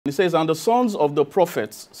It says, and the sons of the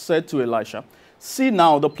prophets said to Elisha, see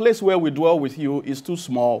now, the place where we dwell with you is too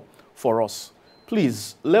small for us.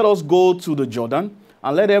 Please, let us go to the Jordan,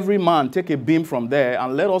 and let every man take a beam from there,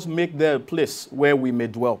 and let us make there a place where we may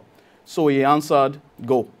dwell. So he answered,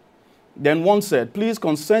 go. Then one said, please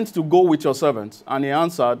consent to go with your servants. And he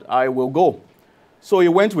answered, I will go. So he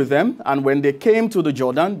went with them, and when they came to the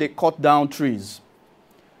Jordan, they cut down trees.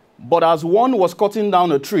 But as one was cutting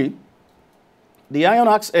down a tree, the iron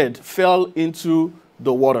axe head fell into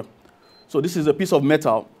the water. So this is a piece of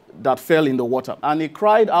metal that fell in the water. And he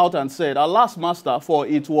cried out and said, alas, master, for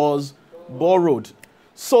it was borrowed.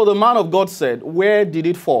 So the man of God said, where did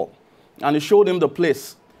it fall? And he showed him the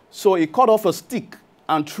place. So he cut off a stick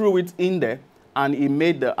and threw it in there, and he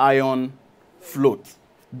made the iron float.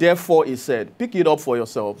 Therefore he said, pick it up for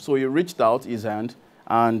yourself. So he reached out his hand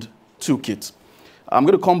and took it. I'm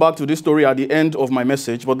going to come back to this story at the end of my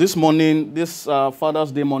message. But this morning, this Father's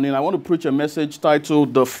Day morning, I want to preach a message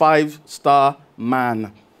titled, The 5-Star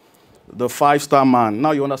Man. The 5-Star Man.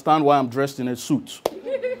 Now you understand why I'm dressed in a suit.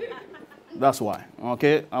 That's why,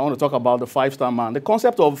 okay? I want to talk about the 5-star man. The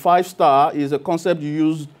concept of 5-star is a concept you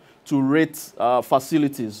use to rate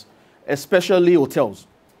facilities, especially hotels.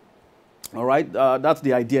 All right? That's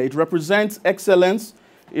the idea. It represents excellence.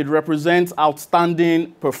 It represents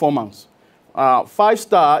outstanding performance.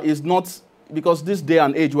 5-star is not, because this day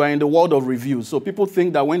and age, we're in the world of reviews. So people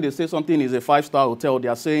think that when they say something is a 5-star hotel, they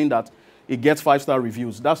are saying that it gets 5-star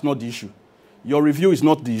reviews. That's not the issue. Your review is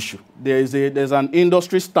not the issue. There's an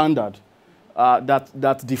industry standard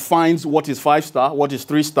that defines what is 5-star, what is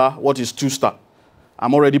 3-star, what is 2-star.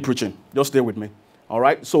 I'm already preaching. Just stay with me. All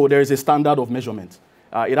right? So there is a standard of measurement.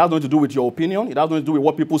 It has nothing to do with your opinion. It has nothing to do with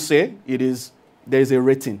what people say. There is a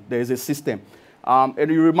rating. There is a system. And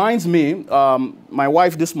it reminds me, my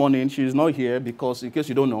wife this morning, she's not here because, in case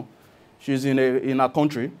you don't know, she's in a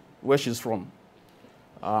country where she's from.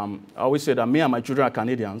 I always say that me and my children are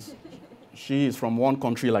Canadians. She is from one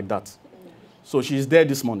country like that. So she's there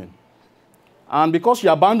this morning. And because she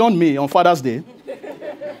abandoned me on Father's Day,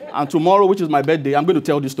 and tomorrow, which is my birthday, I'm going to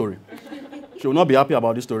tell this story. She will not be happy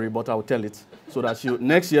about this story, but I will tell it. So that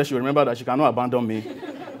next year, she'll remember that she cannot abandon me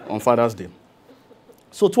on Father's Day.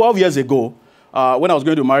 So 12 years ago, when I was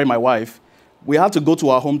going to marry my wife, we had to go to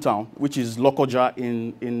our hometown, which is Lokoja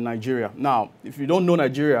in Nigeria. Now, if you don't know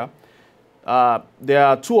Nigeria, there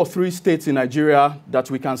are 2 or 3 states in Nigeria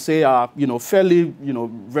that we can say are, fairly,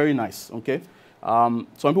 very nice, okay? Some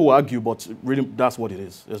people will argue, but really that's what it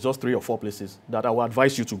is. There's just 3 or 4 places that I would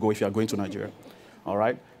advise you to go if you are going to Nigeria, all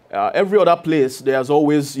right? Every other place, there's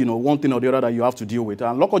always, one thing or the other that you have to deal with.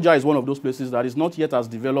 And Lokoja is one of those places that is not yet as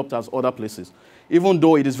developed as other places, even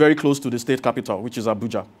though it is very close to the state capital, which is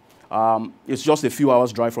Abuja. It's just a few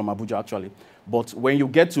hours drive from Abuja, actually. But when you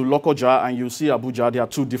get to Lokoja and you see Abuja, there are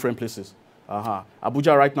 2 different places.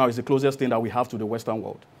 Abuja right now is the closest thing that we have to the Western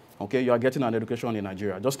world. Okay, you are getting an education in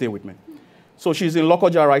Nigeria. Just stay with me. So she's in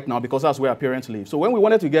Lokoja right now because that's where her parents live. So when we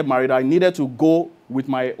wanted to get married, I needed to go with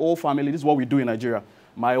my whole family. This is what we do in Nigeria.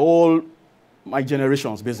 My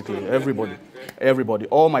generations, basically, everybody,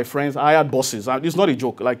 all my friends. I had bosses. It's not a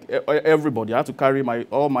joke. Like everybody, I had to carry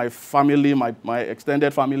all my family, my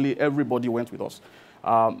extended family. Everybody went with us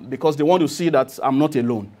because they want to see that I'm not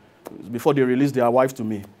alone. Before they release their wife to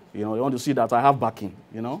me, they want to see that I have backing.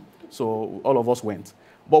 So all of us went.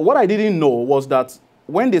 But what I didn't know was that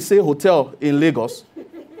when they say hotel in Lagos,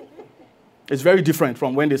 it's very different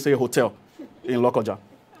from when they say hotel in Lokoja.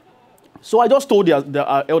 So I just told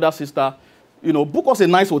our elder sister, book us a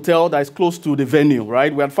nice hotel that is close to the venue,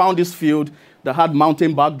 right? We had found this field that had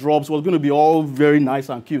mountain backdrops. It was going to be all very nice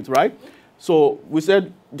and cute, right? So we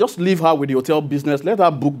said, just leave her with the hotel business. Let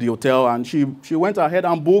her book the hotel. And she went ahead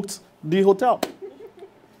and booked the hotel.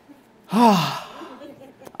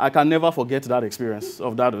 I can never forget that experience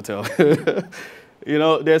of that hotel.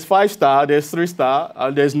 There's 5-star, there's 3-star,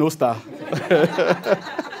 and there's no star.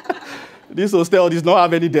 This hostel does not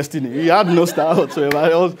have any destiny. He had no star whatsoever.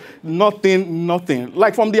 It was nothing.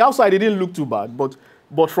 Like from the outside, it didn't look too bad, but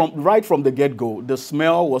right from the get-go, the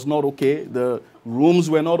smell was not okay. The rooms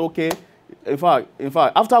were not okay. In fact,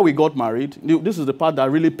 after we got married, this is the part that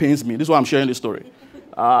really pains me. This is why I'm sharing this story.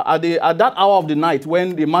 At that hour of the night,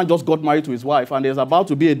 when the man just got married to his wife, and there's about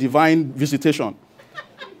to be a divine visitation,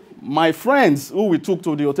 my friends who we took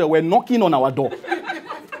to the hotel were knocking on our door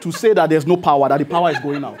to say that there's no power, that the power is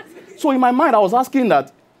going out. So in my mind, I was asking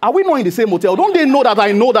that, are we not in the same hotel? Don't they know that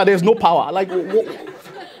I know that there's no power? Like,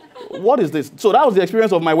 what is this? So that was the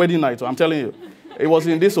experience of my wedding night, I'm telling you. It was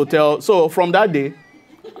in this hotel. So from that day,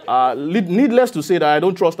 Needless to say that I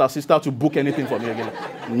don't trust her sister to book anything for me again.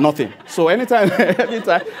 Nothing. So anytime,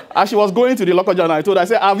 as she was going to the local journal, I told her, I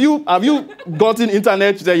said, have you gotten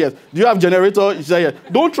internet? She said, yes. Do you have generator? She said, yes.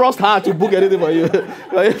 Don't trust her to book anything for you.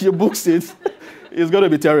 If you book it, it's going to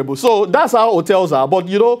be terrible. So that's how hotels are. But,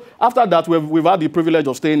 after that, we've had the privilege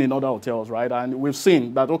of staying in other hotels, right? And we've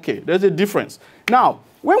seen that, okay, there's a difference. Now,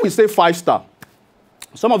 when we say 5-star,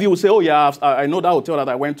 some of you will say, oh, yeah, I know that hotel that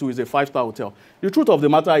I went to is a 5-star hotel. The truth of the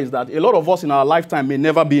matter is that a lot of us in our lifetime may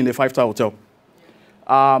never be in a 5-star hotel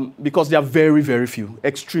because they are very, very few,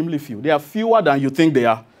 extremely few. They are fewer than you think they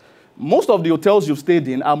are. Most of the hotels you've stayed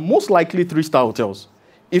in are most likely 3-star hotels.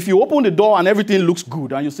 If you open the door and everything looks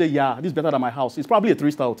good and you say, yeah, this is better than my house, it's probably a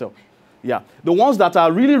 3-star hotel. Yeah. The ones that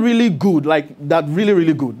are really, really good,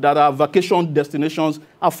 really good, that are vacation destinations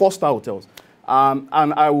are 4-star hotels. And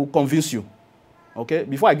I will convince you. Okay,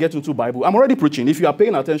 before I get into Bible, I'm already preaching. If you are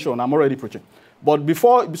paying attention, I'm already preaching. But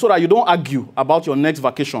so that you don't argue about your next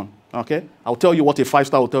vacation, okay, I'll tell you what a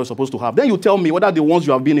 5-star hotel is supposed to have. Then you tell me whether the ones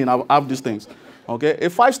you have been in have these things. Okay, a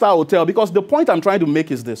 5-star hotel, because the point I'm trying to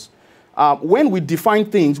make is this. When we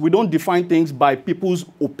define things, we don't define things by people's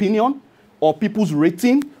opinion or people's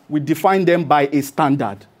rating. We define them by a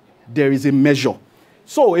standard. There is a measure.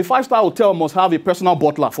 So a 5-star hotel must have a personal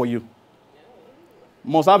butler for you.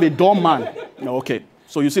 Must have a doorman. Okay,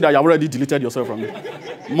 so you see that you have already deleted yourself from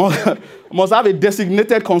it. Must have a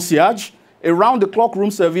designated concierge, a round-the-clock room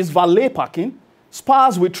service, valet parking,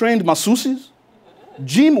 spas with trained masseuses,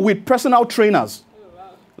 gym with personal trainers,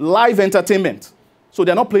 live entertainment. So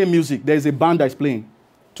they're not playing music. There is a band that is playing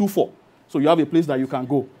 2-4. So you have a place that you can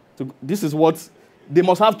go. This is what they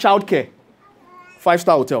must have: childcare,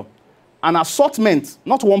 5-star hotel, an assortment,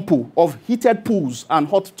 not one pool, of heated pools and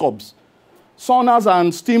hot tubs, saunas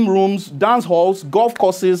and steam rooms, dance halls, golf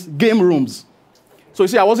courses, game rooms. So you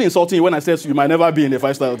see, I wasn't insulting you when I said you might never be in a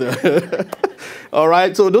 5-star hotel. All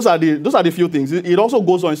right, so those are the few things. It also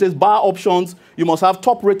goes on. It says bar options. You must have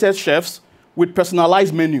top-rated chefs with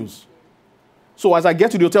personalized menus. So as I get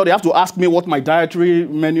to the hotel, they have to ask me what my dietary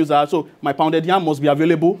menus are. So my pounded yam must be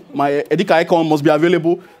available. My edika icon must be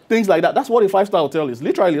available. Things like that. That's what a 5-star hotel is.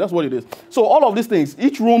 Literally, that's what it is. So all of these things.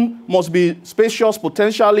 Each room must be spacious,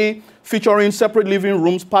 potentially featuring separate living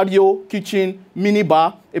rooms, patio, kitchen,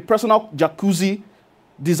 minibar, a personal jacuzzi,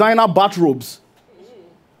 designer bathrobes,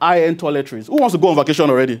 high-end toiletries. Who wants to go on vacation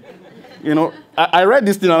already? I read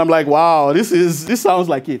this thing and I'm like, wow, this sounds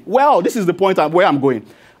like it. Well, this is the point where I'm going.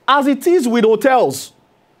 As it is with hotels,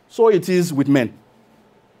 so it is with men.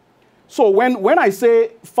 So when I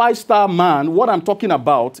say 5-star man, what I'm talking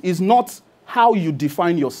about is not how you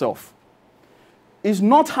define yourself. It's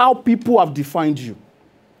not how people have defined you.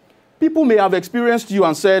 People may have experienced you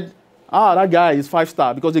and said, that guy is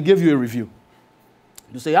 5-star because they gave you a review.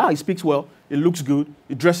 You say, he speaks well, he looks good,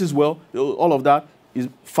 he dresses well, all of that is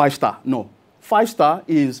 5-star. No. 5-star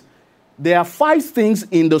is, there are 5 things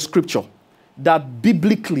in the scripture that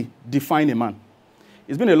biblically define a man.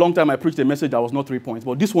 It's been a long time I preached a message that was not 3 points,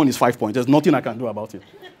 but this one is 5 points. There's nothing I can do about it.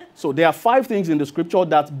 So there are 5 things in the scripture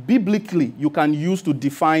that biblically you can use to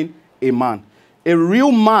define a man. A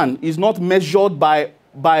real man is not measured by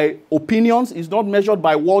opinions. It's not measured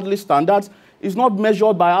by worldly standards. It's not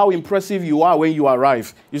measured by how impressive you are when you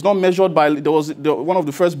arrive. It's not measured by, one of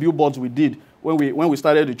the first billboards we did when we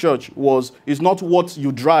started the church was, it's not what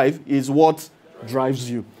you drive, it's what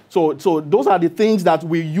drives you. So those are the things that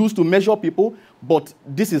we use to measure people, but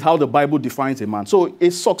this is how the Bible defines a man. So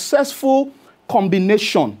a successful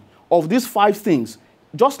combination of these 5 things,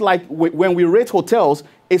 just like when we rate hotels,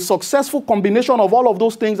 a successful combination of all of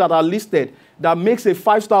those things that are listed that makes a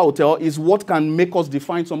 5-star hotel is what can make us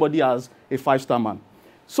define somebody as a 5-star man.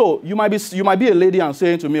 So you might be a lady and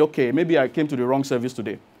saying to me, okay, maybe I came to the wrong service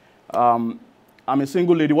today. I'm a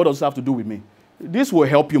single lady. What does this have to do with me? This will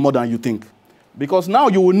help you more than you think. Because now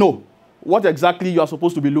you will know what exactly you are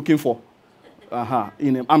supposed to be looking for.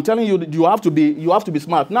 I'm telling you, you have to be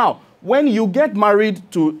smart. Now, when you get married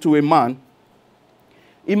to a man,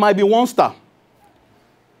 it might be 1-star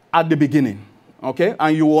at the beginning, okay?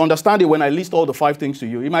 And you will understand it when I list all the 5 things to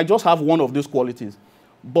you. It might just have one of these qualities.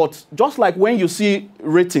 But just like when you see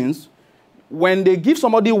ratings, when they give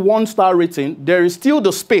somebody 1-star rating, there is still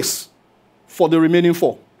the space for the remaining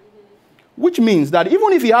 4. Which means that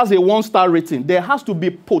even if he has a 1-star rating, there has to be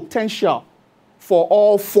potential for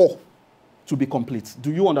all 4 to be complete.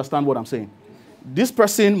 Do you understand what I'm saying? This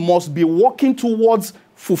person must be working towards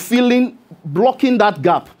fulfilling, blocking that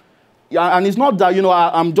gap. And it's not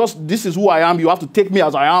that, this is who I am, you have to take me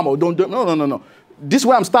as I am, or don't. No. This is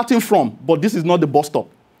where I'm starting from, but this is not the bus stop.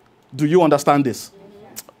 Do you understand this?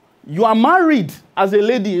 You are married as a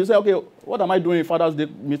lady. You say, okay, what am I doing in Father's Day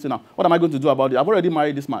meeting now? What am I going to do about it? I've already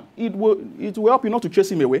married this man. It will help you not to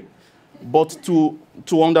chase him away, but to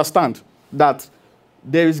understand that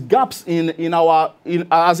there is gaps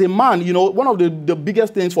as a man, you know, one of the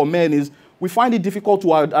biggest things for men is we find it difficult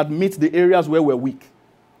to admit the areas where we're weak.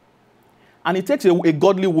 And it takes a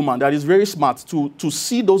godly woman that is very smart to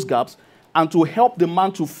see those gaps and to help the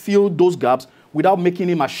man to fill those gaps without making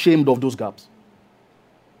him ashamed of those gaps.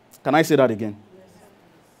 Can I say that again? Yes.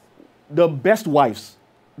 The best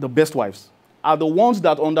wives are the ones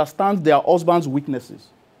that understand their husband's weaknesses.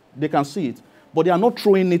 They can see it, but they are not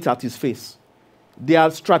throwing it at his face. They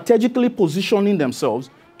are strategically positioning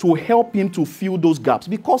themselves to help him to fill those gaps.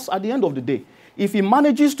 Because at the end of the day, if he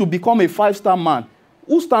manages to become a 5-star man,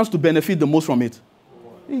 who stands to benefit the most from it?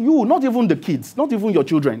 You, not even the kids, not even your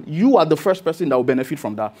children. You are the first person that will benefit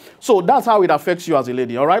from that. So that's how it affects you as a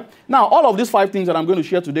lady, all right? Now, all of these 5 things that I'm going to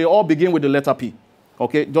share today all begin with the letter P,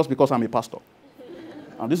 okay? Just because I'm a pastor.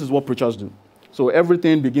 And this is what preachers do. So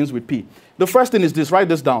everything begins with P. The first thing is this, write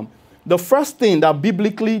this down. The first thing that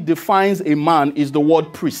biblically defines a man is the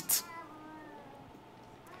word priest.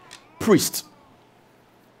 Priest.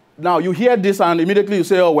 Now, you hear this and immediately you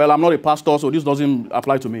say, oh, well, I'm not a pastor, so this doesn't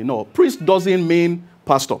apply to me. No, priest doesn't mean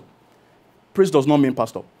pastor. Priest does not mean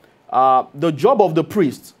pastor. The job of the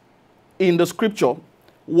priest in the scripture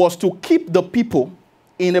was to keep the people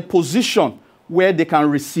in a position where they can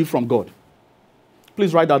receive from God.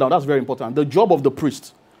 Please write that down. That's very important. The job of the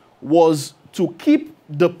priest was to keep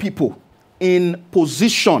the people in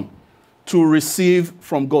position to receive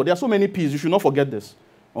from God. There are so many P's. You should not forget this.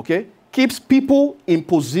 Okay? Keeps people in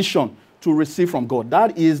position to receive from God.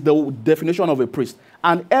 That is the definition of a priest.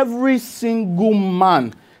 And every single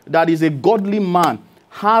man that is a godly man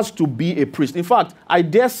has to be a priest. In fact, I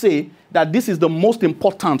dare say that this is the most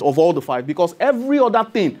important of all the 5 because every other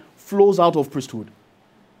thing flows out of priesthood.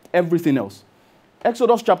 Everything else.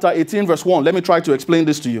 Exodus chapter 18 verse 1. Let me try to explain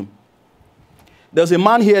this to you. There's a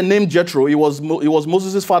man here named Jethro. He was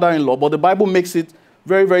Moses' father-in-law, but the Bible makes it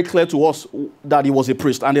very, very clear to us that he was a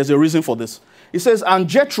priest, and there's a reason for this. It says, and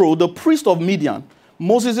Jethro, the priest of Midian,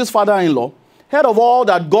 Moses' father-in-law, heard of all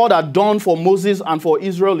that God had done for Moses and for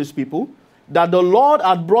Israel, his people, that the Lord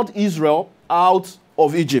had brought Israel out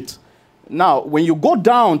of Egypt. Now, when you go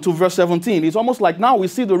down to verse 17, it's almost like now we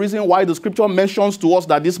see the reason why the scripture mentions to us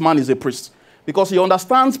that this man is a priest. Because he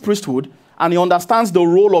understands priesthood, and he understands the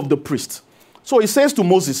role of the priest. So he says to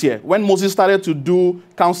Moses here, when Moses started to do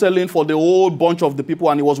counseling for the whole bunch of the people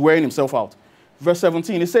and he was wearing himself out. Verse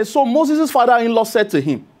 17, it says, so Moses' father-in-law said to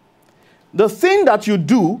him, the thing that you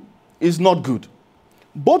do is not good.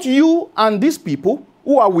 Both you and these people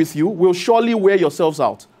who are with you will surely wear yourselves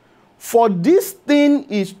out. For this thing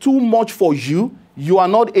is too much for you. You are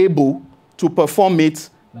not able to perform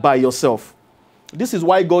it by yourself. This is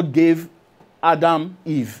why God gave Adam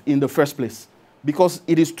Eve in the first place. Because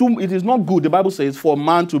it is not good, the Bible says, for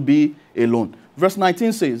man to be alone. Verse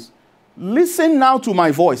 19 says, listen now to my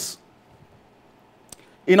voice.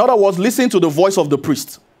 In other words, listen to the voice of the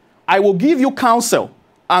priest. I will give you counsel,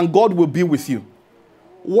 and God will be with you.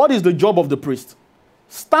 What is the job of the priest?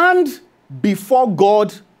 Stand before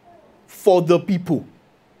God for the people,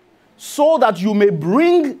 so that you may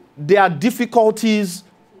bring their difficulties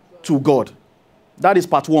to God. That is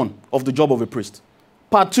part 1 of the job of a priest.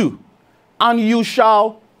 Part 2. And you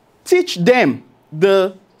shall teach them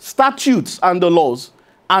the statutes and the laws,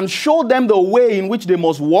 and show them the way in which they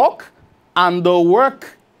must walk and the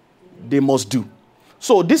work they must do.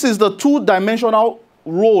 So this is the 2-dimensional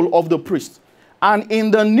role of the priest. And in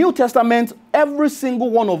the New Testament, every single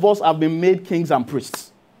one of us have been made kings and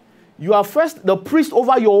priests. You are first the priest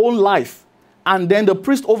over your own life, and then the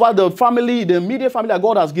priest over the family, the immediate family that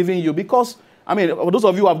God has given you. Because, I mean, for those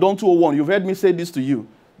of you who have done 201, you've heard me say this to you,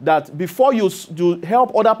 that before you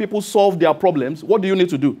help other people solve their problems, what do you need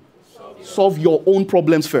to do? Solve your own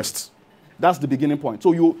problems first. That's the beginning point.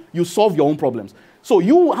 So you solve your own problems. So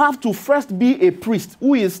you have to first be a priest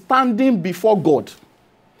who is standing before God.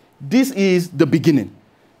 This is the beginning.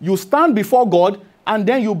 You stand before God, and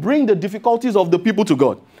then you bring the difficulties of the people to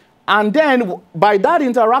God. And then by that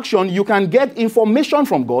interaction, you can get information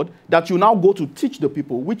from God that you now go to teach the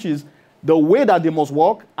people, which is the way that they must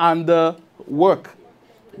walk and the work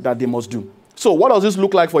that they must do. So what does this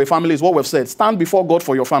look like for a family is what we've said. Stand before God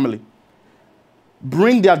for your family.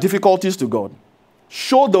 Bring their difficulties to God.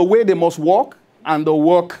 Show the way they must walk and the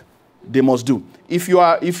work they must do. If you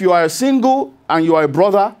are a single and you are a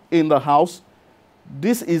brother in the house,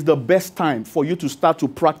 this is the best time for you to start to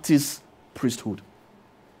practice priesthood.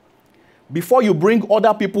 Before you bring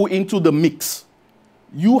other people into the mix,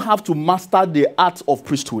 You have to master the art of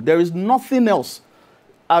priesthood. There is nothing else,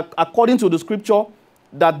 according to the scripture,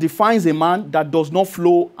 that defines a man that does not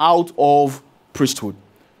flow out of priesthood.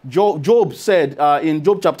 Job said in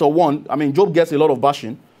Job chapter 1, Job gets a lot of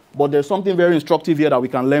bashing, but there's something very instructive here that we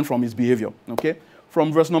can learn from his behavior. Okay?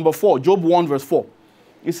 From verse number 4, Job 1 verse 4.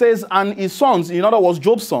 It says, and his sons, in other words,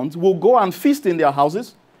 Job's sons, will go and feast in their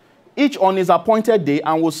houses, each on his appointed day,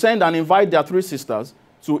 and will send and invite their 3 sisters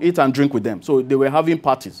to eat and drink with them. So they were having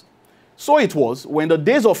parties. So it was, when the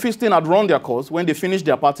days of feasting had run their course, when they finished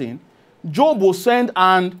their partying, Job will send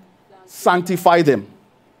and sanctify them.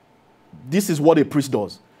 This is what a priest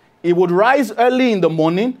does. He would rise early in the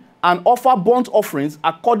morning and offer burnt offerings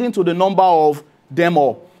according to the number of them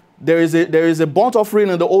all. There is a burnt offering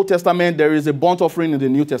in the Old Testament. There is a burnt offering in the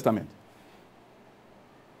New Testament.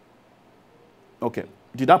 Okay.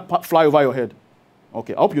 Did that fly over your head?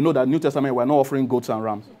 Okay. I hope you know that New Testament we're not offering goats and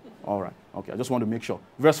rams. All right. Okay. I just want to make sure.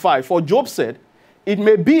 Verse 5. For Job said, it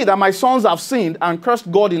may be that my sons have sinned and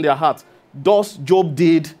cursed God in their hearts. Thus Job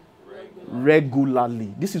did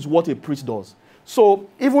regularly. This is what a priest does. So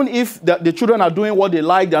even if the children are doing what they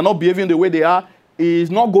like, they are not behaving the way they are, he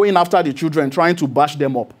is not going after the children, trying to bash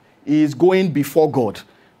them up. He is going before God,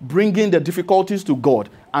 bringing the difficulties to God,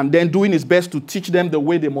 and then doing his best to teach them the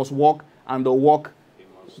way they must walk and the work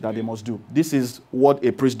that they must do. This is what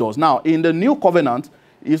a priest does. Now, in the new covenant,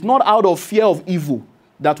 it's not out of fear of evil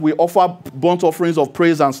that we offer burnt offerings of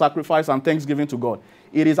praise and sacrifice and thanksgiving to God.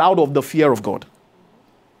 It is out of the fear of God.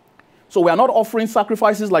 So we are not offering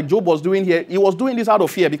sacrifices like Job was doing here. He was doing this out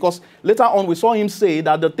of fear because later on we saw him say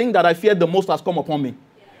that the thing that I feared the most has come upon me.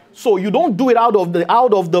 So you don't do it out of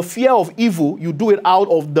the fear of evil. You do it out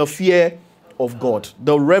of the fear of God,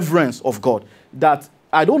 the reverence of God. That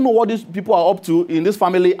I don't know what these people are up to in this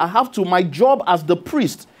family. My job as the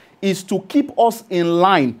priest is to keep us in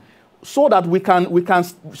line so that we can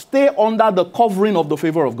stay under the covering of the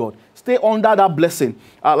favor of God. Stay under that blessing.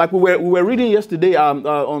 Like we were reading yesterday,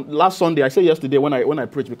 on last Sunday. I say yesterday when I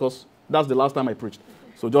preached because that's the last time I preached.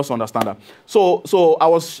 So just understand that. So I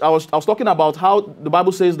was talking about how the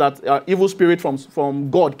Bible says that evil spirit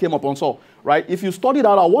from God came upon Saul. Right? If you study that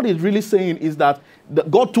out, what it's really saying is that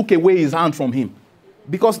God took away his hand from him.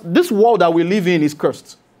 Because this world that we live in is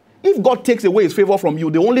cursed. If God takes away his favor from you,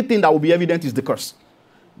 the only thing that will be evident is the curse.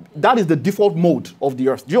 That is the default mode of the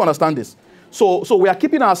earth. Do you understand this? So we are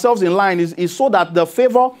keeping ourselves in line is so that the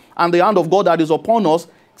favor and the hand of God that is upon us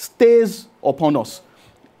stays upon us.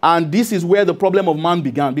 And this is where the problem of man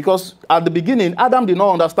began. Because at the beginning, Adam did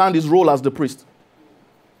not understand his role as the priest.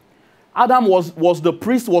 Adam was the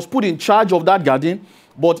priest, was put in charge of that garden,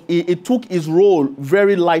 but he took his role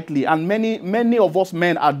very lightly. And many of us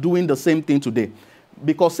men are doing the same thing today.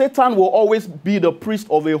 Because Satan will always be the priest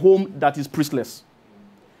of a home that is priestless.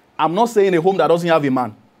 I'm not saying a home that doesn't have a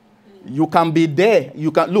man. You can be there.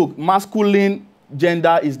 You can look, masculine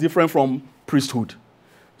gender is different from priesthood.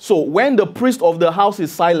 So when the priest of the house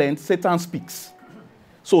is silent, Satan speaks.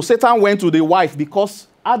 So Satan went to the wife because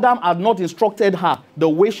Adam had not instructed her the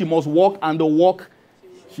way she must walk and the work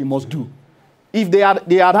she must do. If they had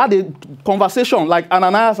had a conversation like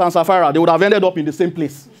Ananias and Sapphira, they would have ended up in the same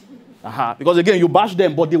place. Because again, you bash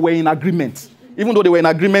them, but they were in agreement. Even though they were in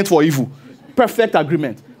agreement for evil. Perfect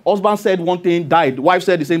agreement. Husband said one thing, died. Wife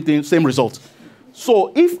said the same thing, same result.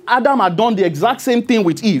 So if Adam had done the exact same thing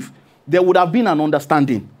with Eve, there would have been an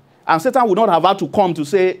understanding. And Satan would not have had to come to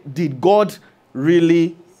say, did God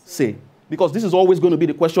really say? Because this is always going to be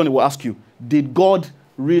the question he will ask you. Did God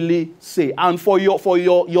really say? And for your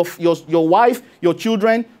wife, your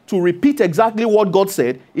children, to repeat exactly what God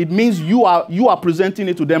said, it means you are presenting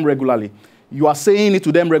it to them regularly. You are saying it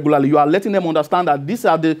to them regularly. You are letting them understand that these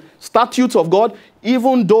are the statutes of God.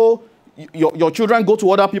 Even though your children go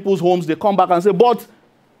to other people's homes, they come back and say, but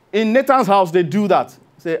in Nathan's house, they do that.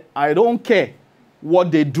 Say, I don't care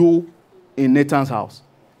what they do in Nathan's house.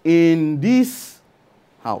 In this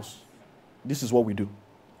house, this is what we do.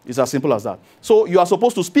 It's as simple as that. So you are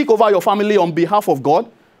supposed to speak over your family on behalf of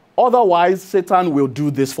God. Otherwise, Satan will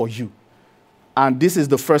do this for you. And this is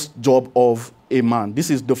the first job of a man. This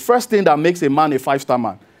is the first thing that makes a man a 5-star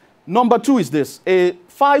man. Number 2 is this. A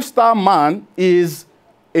 5-star man is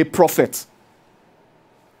a prophet.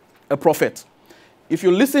 A prophet. If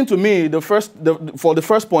you listen to me for the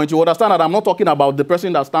first point, you understand that I'm not talking about the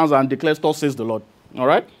person that stands and declares, "Thus says the Lord." All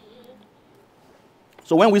right?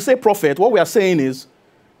 So when we say prophet, what we are saying is,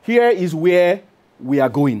 here is where we are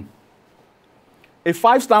going. A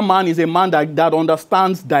 5-star man is a man that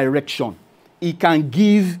understands direction. He can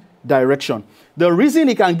give direction. The reason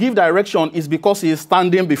he can give direction is because he is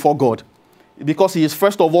standing before God. Because he is,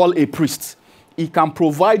 first of all, a priest. He can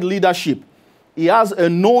provide leadership. He has a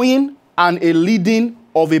knowing and a leading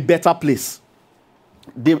of a better place.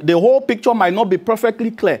 The whole picture might not be perfectly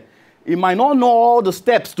clear. He might not know all the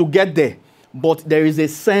steps to get there, but there is a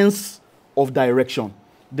sense of direction.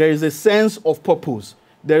 There is a sense of purpose.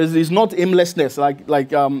 There is not aimlessness.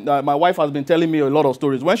 My wife has been telling me a lot of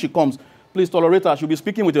stories. When she comes, please tolerate her. She'll be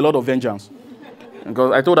speaking with a lot of vengeance.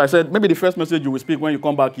 Because I said, maybe the first message you will speak when you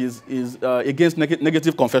come back is against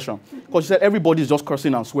negative confession. Because she said everybody is just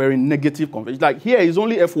cursing and swearing negative confession. It's like here is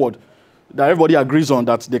only F word that everybody agrees on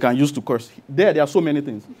that they can use to curse. There are so many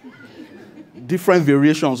things. Different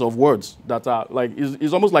variations of words that are like,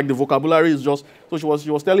 it's almost like the vocabulary is just, so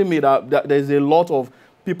she was telling me that there's a lot of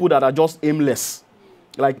people that are just aimless.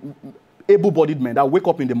 Like able-bodied men that wake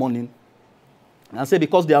up in the morning and say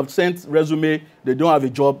because they have sent resume, they don't have a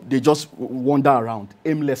job, they just wander around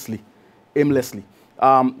aimlessly.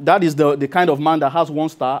 That is the kind of man that has 1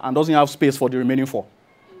 star and doesn't have space for the remaining 4.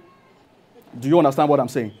 Do you understand what I'm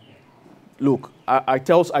saying? Look, I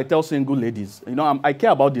tell single ladies, I care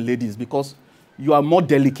about the ladies because you are more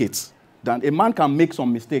delicate than a man can make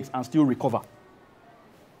some mistakes and still recover.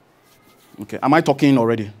 Okay, am I talking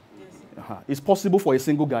already? Yes. It's possible for a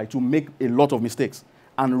single guy to make a lot of mistakes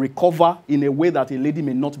and recover in a way that a lady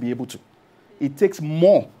may not be able to. It takes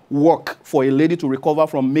more work for a lady to recover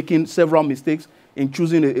from making several mistakes in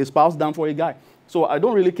choosing a spouse than for a guy. So I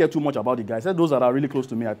don't really care too much about the guys. Those that are really close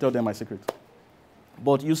to me, I tell them my secret.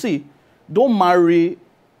 But you see, don't marry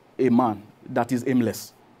a man that is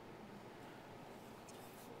aimless.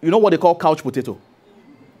 You know what they call couch potato?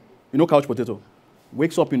 You know couch potato?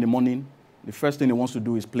 Wakes up in the morning, the first thing he wants to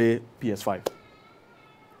do is play PS5.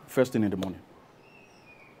 First thing in the morning.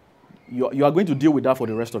 You are going to deal with that for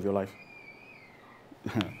the rest of your life.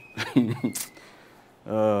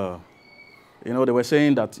 They were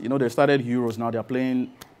saying that, they started Euros now, they're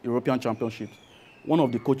playing European Championships. One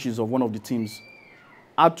of the coaches of one of the teams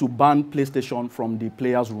had to ban PlayStation from the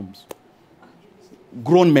players' rooms.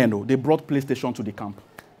 Grown men, though, they brought PlayStation to the camp.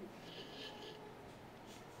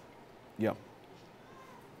 Yeah.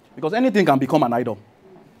 Because anything can become an idol.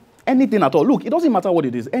 Anything at all. Look, it doesn't matter what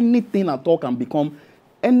it is. Anything at all can become,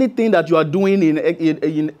 anything that you are doing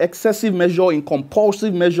in excessive measure, in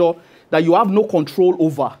compulsive measure, that you have no control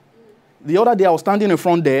over. The other day I was standing in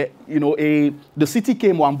front there, the city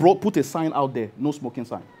came and put a sign out there, no smoking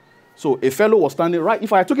sign. So a fellow was standing right,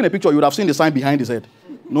 if I had taken a picture, you would have seen the sign behind his head,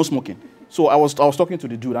 no smoking. So I was talking to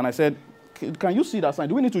the dude and I said, can you see that sign?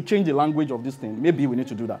 Do we need to change the language of this thing? Maybe we need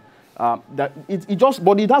to do that.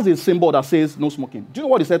 But it has a symbol that says no smoking. Do you know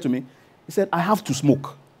what he said to me? He said, I have to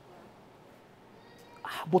smoke.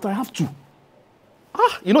 But I have to.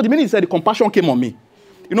 The minute he said, the compassion came on me.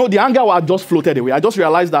 The anger had just floated away. I just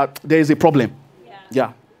realized that there is a problem.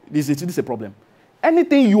 Yeah, this is a problem.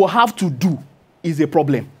 Anything you have to do is a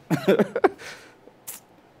problem.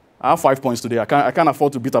 I have 5 points today. I can't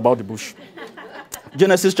afford to beat about the bush.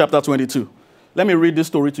 Genesis chapter 22. Let me read this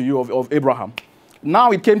story to you of Abraham.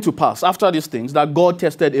 Now it came to pass after these things that God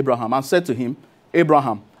tested Abraham and said to him,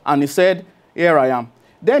 Abraham, and he said, here I am.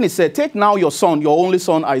 Then he said, take now your son, your only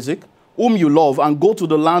son Isaac, whom you love, and go to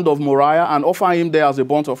the land of Moriah and offer him there as a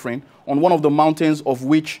burnt offering on one of the mountains of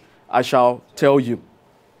which I shall tell you.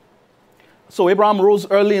 So Abraham rose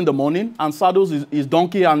early in the morning and saddled his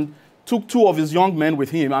donkey and took 2 of his young men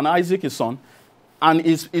with him and Isaac his son. And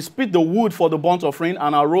he split the wood for the burnt offering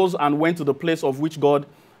and arose and went to the place of which God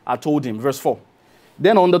had told him. Verse 4.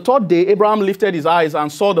 Then on the 3rd day, Abraham lifted his eyes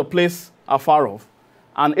and saw the place afar off.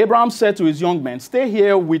 And Abraham said to his young men, stay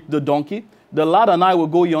here with the donkey. The lad and I will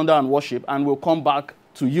go yonder and worship, and will come back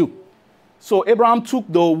to you. So Abraham took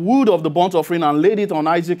the wood of the burnt offering and laid it on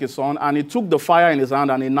Isaac his son, and he took the fire in his hand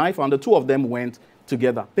and a knife, and the 2 of them went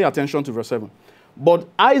together. Pay attention to verse 7. But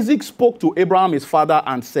Isaac spoke to Abraham his father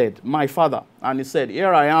and said, my father. And he said,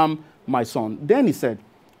 here I am, my son. Then he said,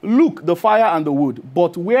 look, the fire and the wood,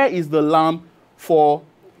 but where is the lamb for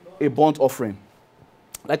a burnt offering?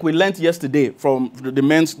 Like we learned yesterday from the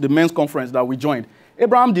men's conference that we joined.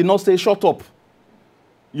 Abraham did not say, shut up,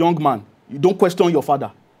 young man. You don't question your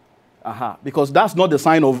father. Because that's not the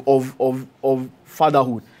sign of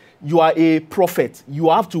fatherhood. You are a prophet. You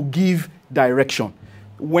have to give direction.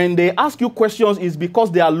 When they ask you questions, it's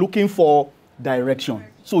because they are looking for direction.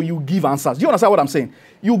 So you give answers. Do you understand what I'm saying?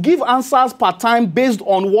 You give answers per time based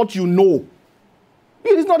on what you know.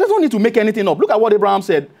 There's no need to make anything up. Look at what Abraham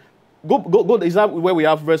said. Go. Is that where we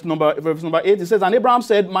have verse number 8? It says, and Abraham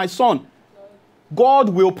said, my son, God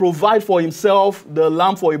will provide for himself the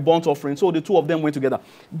lamb for a burnt offering. So the 2 of them went together.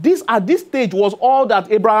 This, at this stage, was all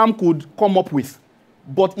that Abraham could come up with.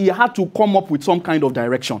 But he had to come up with some kind of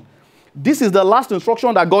direction. This is the last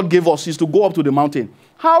instruction that God gave us, is to go up to the mountain.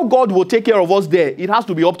 How God will take care of us there, it has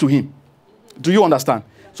to be up to him. Do you understand?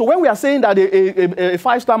 So when we are saying that a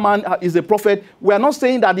five-star man is a prophet, we are not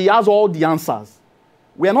saying that he has all the answers.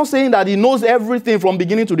 We are not saying that he knows everything from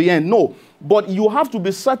beginning to the end. No. But you have to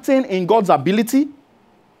be certain in God's ability,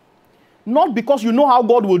 not because you know how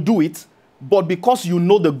God will do it, but because you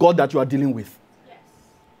know the God that you are dealing with. Yes.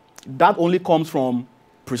 That only comes from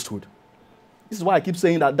priesthood. This is why I keep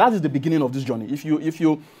saying that is the beginning of this journey.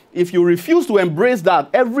 If you refuse to embrace that,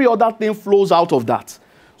 every other thing flows out of that.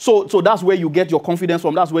 So that's where you get your confidence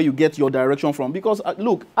from. That's where you get your direction from. Because,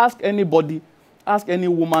 look, ask anybody, ask any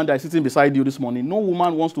woman that is sitting beside you this morning. No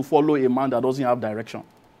woman wants to follow a man that doesn't have direction.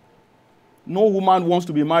 No woman wants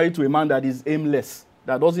to be married to a man that is aimless,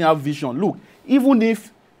 that doesn't have vision. Look, even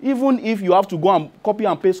if you have to go and copy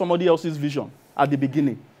and paste somebody else's vision at the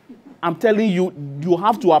beginning, I'm telling you, you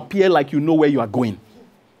have to appear like you know where you are going.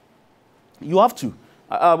 You have to.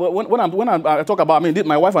 When I talk about,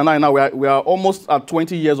 my wife and I now, we are almost at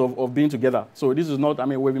 20 years of being together. So this is not,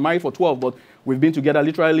 we've been married for 12, but we've been together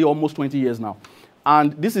literally almost 20 years now.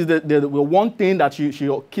 And this is the one thing that she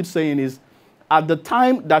keeps saying is, at the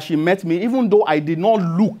time that she met me, even though I did not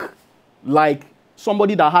look like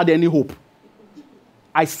somebody that had any hope,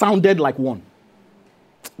 I sounded like one.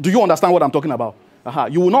 Do you understand what I'm talking about?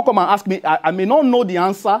 You will not come and ask me. I may not know the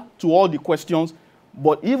answer to all the questions,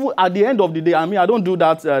 but even at the end of the day, I don't do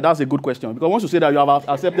that. That's a good question. Because once you say that you have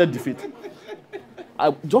accepted defeat,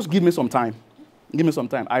 just give me some time. Give me some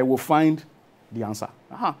time. I will find the answer.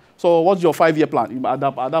 So what's your 5-year plan? At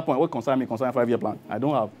that point, what concerns me concerns 5-year plan? I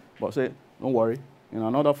don't have. But say, don't worry. In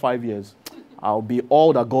another 5 years, I'll be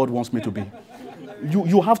all that God wants me to be.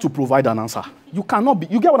 You have to provide an answer. You cannot be.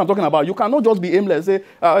 You get what I'm talking about? You cannot just be aimless. Say,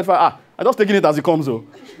 I'm just taking it as it comes.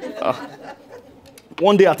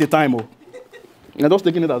 One day at a time. You're just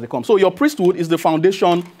taking it as it comes. So your priesthood is the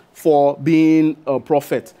foundation for being a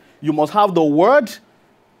prophet. You must have the word.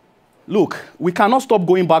 Look, we cannot stop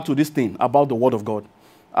going back to this thing about the word of God.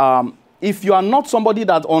 If you are not somebody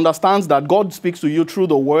that understands that God speaks to you through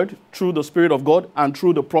the word, through the Spirit of God, and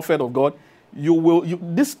through the prophet of God,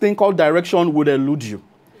 this thing called direction would elude you.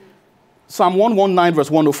 Psalm 119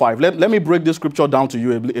 verse 105. Let me break this scripture down to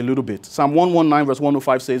you a little bit. Psalm 119 verse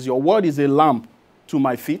 105 says, your word is a lamp to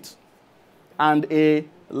my feet and a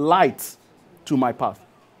light to my path.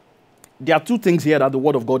 There are two things here that the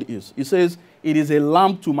word of God is. It says, it is a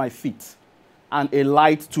lamp to my feet and a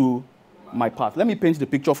light to my path. Let me paint the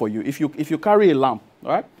picture for you. If you carry a lamp,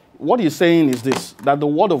 all right, what he's saying is this, that the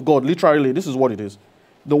word of God, literally, this is what it is.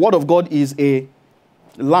 The word of God is a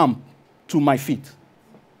lamp to my feet.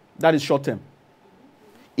 That is short term.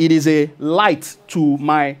 It is a light to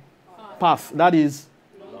my path. That is,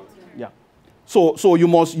 yeah. So you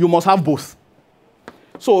must have both.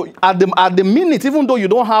 So at the minute, even though you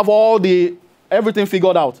don't have everything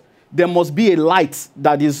figured out, there must be a light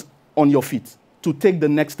that is on your feet to take the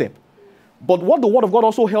next step. But what the word of God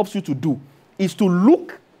also helps you to do is to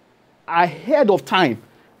look ahead of time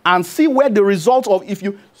and see where the results of, if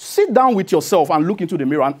you sit down with yourself and look into the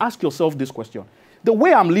mirror and ask yourself this question. The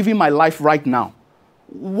way I'm living my life right now,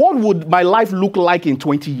 what would my life look like in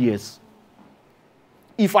 20 years?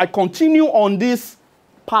 If I continue on this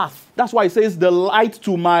path, that's why it says the light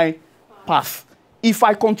to my path. If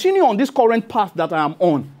I continue on this current path that I am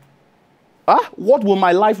on, what will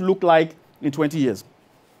my life look like in 20 years?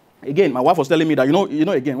 Again, my wife was telling me that,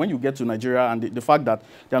 again, when you get to Nigeria and the fact that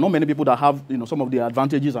there are not many people that have, some of the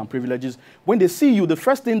advantages and privileges, when they see you, the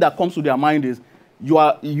first thing that comes to their mind is you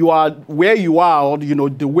are where you are, or,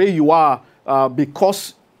 the way you are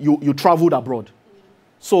because you traveled abroad.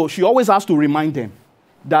 So she always has to remind them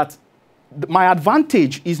that my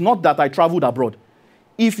advantage is not that I traveled abroad.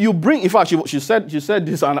 If you bring, in fact, she said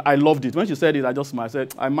this, and I loved it. When she said it, I just smiled. I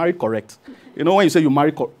said, I married correct. When you say you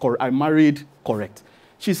married I married correct.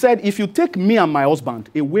 She said, if you take me and my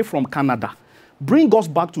husband away from Canada, bring us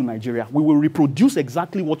back to Nigeria, we will reproduce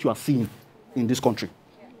exactly what you are seeing in this country.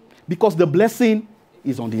 Because the blessing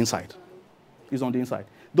is on the inside. It's on the inside.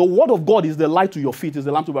 The word of God is the light to your feet, is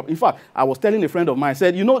the lamp to your path. In fact, I was telling a friend of mine, I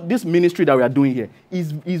said, this ministry that we are doing here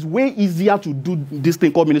is way easier to do this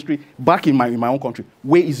thing called ministry back in my own country.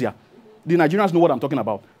 Way easier. The Nigerians know what I'm talking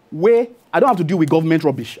about. Where I don't have to deal with government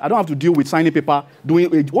rubbish. I don't have to deal with signing paper,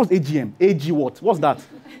 doing, what's AGM? AG what? What's that?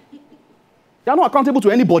 You're not accountable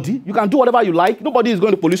to anybody. You can do whatever you like. Nobody is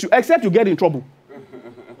going to police you, except you get in trouble.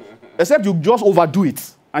 Except you just overdo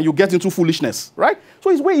it and you get into foolishness, right? So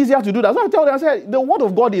it's way easier to do that. So I tell them, I said, the word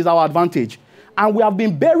of God is our advantage. And we have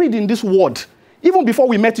been buried in this word. Even before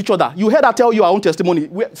we met each other, you heard her tell you our own testimony.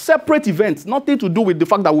 We're separate events, nothing to do with the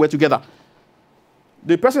fact that we were together.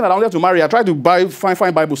 The person that I wanted to marry, I tried to buy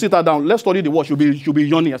fine Bible, sit her down, let's study the word. She'll be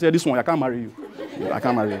yawning. I said, this one, I can't marry you. I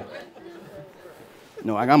can't marry you.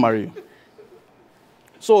 No, I can't marry you.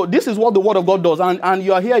 So this is what the word of God does. And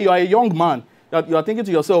you are here, you are a young man. That you are thinking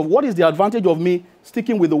to yourself, what is the advantage of me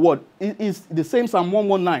sticking with the word? It is the same Psalm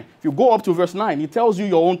 119. If you go up to verse 9, it tells you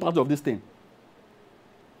your own part of this thing.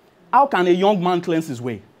 How can a young man cleanse his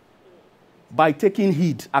way? By taking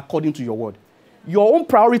heed according to your word. Your own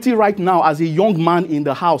priority right now as a young man in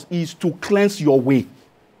the house is to cleanse your way.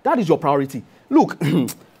 That is your priority. Look,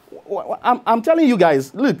 I'm telling you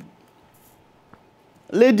guys, look,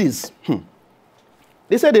 ladies,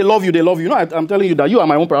 they say they love you, they love you. No, I'm telling you that you are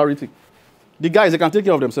my own priority. The guys, they can take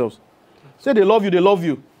care of themselves. Say they love you, they love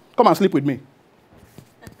you. Come and sleep with me.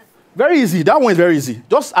 Very easy. That one is very easy.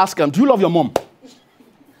 Just ask them, do you love your mom?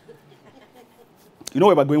 You know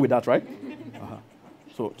where we're going with that, right?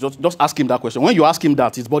 So just ask him that question. When you ask him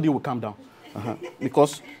that, his body will calm down.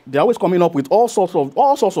 Because they're always coming up with all sorts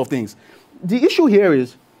of things. The issue here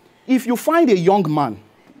is, if you find a young man,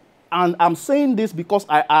 and I'm saying this because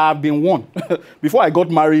I have been warned. Before I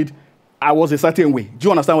got married, I was a certain way. Do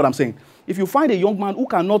you understand what I'm saying? If you find a young man who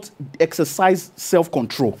cannot exercise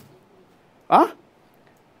self-control,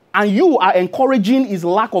 and you are encouraging his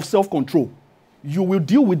lack of self-control, you will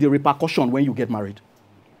deal with the repercussion when you get married.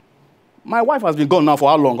 My wife has been gone now for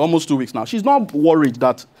how long? Almost 2 weeks now. She's not worried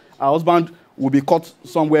that her husband will be caught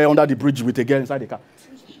somewhere under the bridge with a girl inside the car.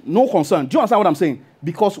 No concern. Do you understand what I'm saying?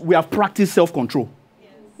 Because we have practiced self-control.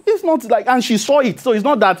 It's not like, and she saw it, so it's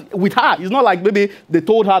not that with her, it's not like maybe they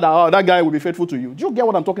told her that, oh, that guy will be faithful to you. Do you get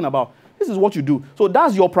what I'm talking about? This is what you do. So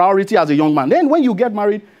that's your priority as a young man. Then when you get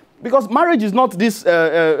married, because marriage is not this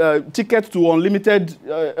ticket to unlimited,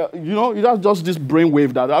 that's just this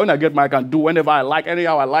brainwave that when I get married, I can do whenever I like,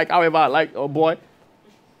 anyhow I like, however I like. Oh boy.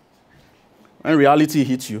 When reality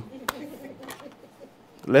hits you,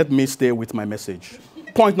 let me stay with my message.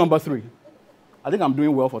 Point number 3. I think I'm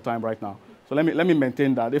doing well for time right now. So let me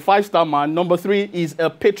maintain that. A 5-star man. Number 3 is a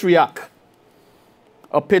patriarch.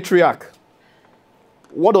 A patriarch.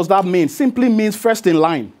 What does that mean? Simply means first in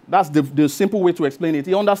line. That's the simple way to explain it.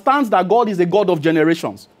 He understands that God is a God of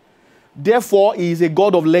generations. Therefore, he is a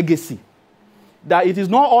God of legacy. That it is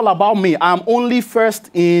not all about me. I'm only first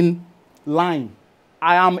in line.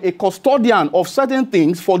 I am a custodian of certain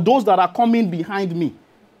things for those that are coming behind me.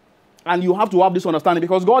 And you have to have this understanding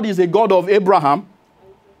because God is a God of Abraham.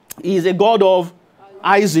 He is a God of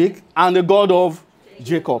Isaac and a God of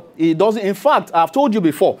Jacob. He doesn't. In fact, I've told you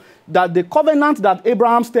before that the covenant that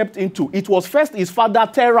Abraham stepped into, it was first his father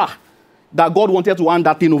Terah that God wanted to hand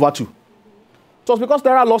that thing over to. It was because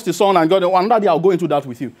Terah lost his son and God, another day I'll go into that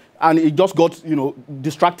with you. And he just got,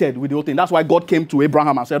 distracted with the whole thing. That's why God came to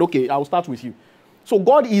Abraham and said, okay, I will start with you. So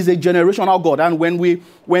God is a generational God. And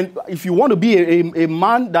if you want to be a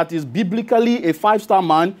man that is biblically a 5-star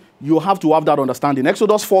man, you have to have that understanding.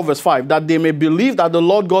 Exodus 4 verse 5, that they may believe that the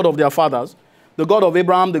Lord God of their fathers, the God of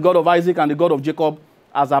Abraham, the God of Isaac, and the God of Jacob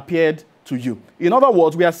has appeared to you. In other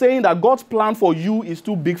words, we are saying that God's plan for you is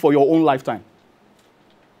too big for your own lifetime.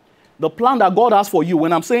 The plan that God has for you,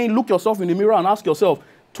 when I'm saying look yourself in the mirror and ask yourself,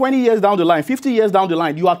 20 years down the line, 50 years down the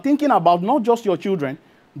line, you are thinking about not just your children,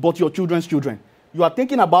 but your children's children. You are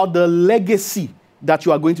thinking about the legacy that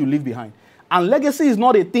you are going to leave behind. And legacy is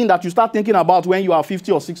not a thing that you start thinking about when you are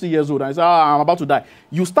 50 or 60 years old and you say, I'm about to die.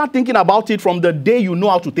 You start thinking about it from the day you know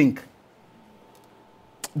how to think.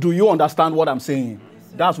 Do you understand what I'm saying?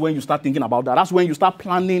 That's when you start thinking about that. That's when you start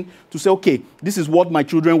planning to say, okay, this is what my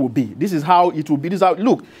children will be. This is how it will be. This is how,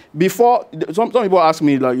 look, before, some people ask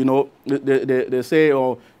me, like, they say,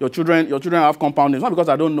 oh, your children have compound names. Not because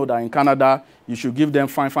I don't know that in Canada, you should give them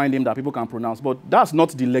fine name that people can pronounce. But that's not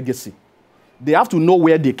the legacy. They have to know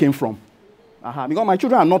where they came from. Because my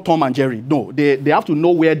children are not Tom and Jerry. No, they have to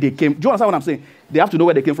know where they came. Do you understand what I'm saying? They have to know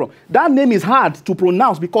where they came from. That name is hard to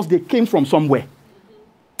pronounce because they came from somewhere.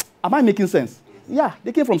 Am I making sense? Yeah,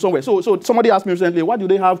 they came from somewhere. So somebody asked me recently, why do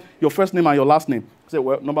they have your first name and your last name? I said,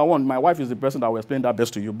 well, number one, my wife is the person that will explain that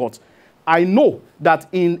best to you. But I know that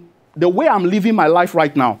in the way I'm living my life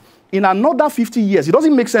right now, in another 50 years, it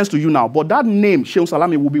doesn't make sense to you now, but that name, Seun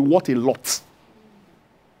Salami, will be worth a lot.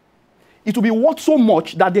 It will be worth so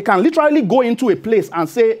much that they can literally go into a place and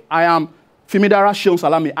say, I am Fimidara Seun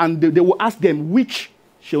Salami, and they will ask them, which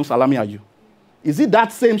Seun Salami are you? Is it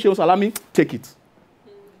that same Seun Salami? Take it.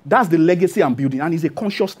 That's the legacy I'm building, and it's a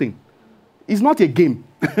conscious thing. It's not a game.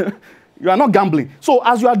 You are not gambling. So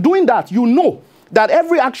as you are doing that, you know that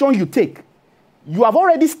every action you take, you have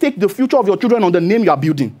already staked the future of your children on the name you are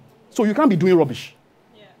building. So you can't be doing rubbish.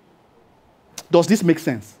 Yeah. Does this make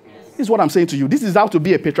sense? Yes. This is what I'm saying to you. This is how to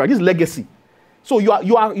be a patriarch. This is legacy. So you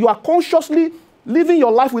are consciously Living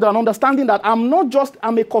your life with an understanding that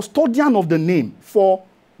I'm a custodian of the name for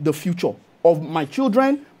the future of my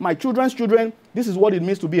children, my children's children. This is what it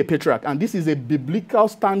means to be a patriarch. And this is a biblical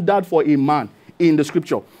standard for a man in the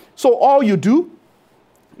scripture. So all you do,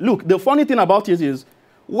 look, the funny thing about it is,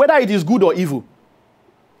 whether it is good or evil,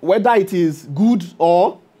 whether it is good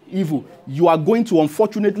or evil, you are going to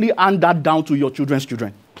unfortunately hand that down to your children's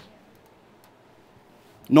children.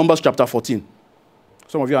 Numbers chapter 14.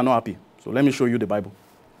 Some of you are not happy. So let me show you the Bible.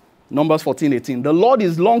 Numbers 14:18. The Lord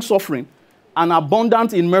is long-suffering and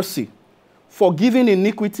abundant in mercy, forgiving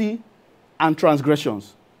iniquity and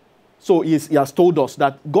transgressions. So he has told us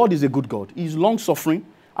that God is a good God. He is long-suffering,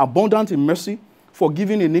 abundant in mercy,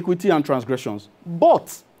 forgiving iniquity and transgressions.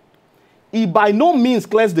 But he by no means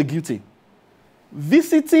clears the guilty,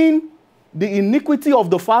 visiting the iniquity of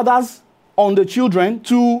the fathers on the children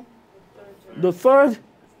to the third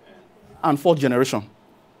and fourth generation.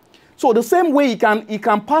 So the same way he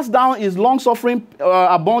can pass down his long-suffering,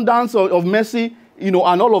 abundance of mercy, and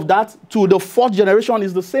all of that to the fourth generation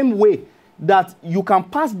is the same way that you can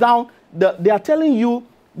pass down. They are telling you,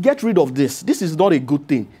 get rid of this. This is not a good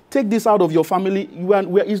thing. Take this out of your family.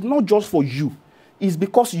 It's not just for you. It's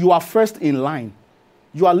because you are first in line.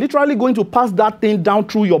 You are literally going to pass that thing down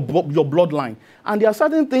through your bloodline. And there are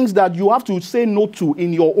certain things that you have to say no to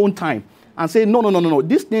in your own time and say, no.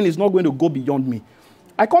 This thing is not going to go beyond me.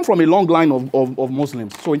 I come from a long line of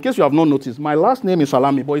Muslims. So in case you have not noticed, my last name is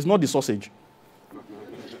Salami, but it's not the sausage.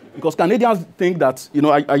 Because Canadians think that,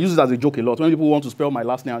 I use it as a joke a lot. When people want to spell my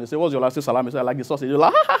last name, they say, what's your last name, Salami? I say, I like the sausage. They're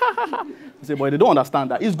like, ha, ha, ha, ha. I say, but they don't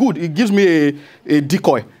understand that. It's good. It gives me a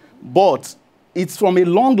decoy. But it's from a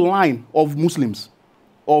long line of Muslims.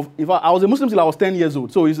 I was a Muslim till I was 10 years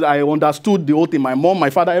old. So I understood the whole thing. My mom,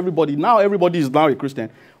 my father, everybody. Now everybody is now a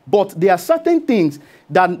Christian. But there are certain things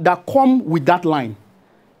that come with that line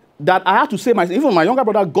that I had to say myself. Even my younger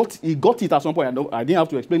brother got it at some point. I didn't have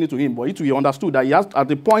to explain it to him, but he understood that at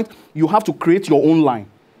the point you have to create your own line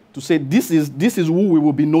to say this is who we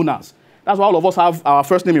will be known as. That's why all of us have our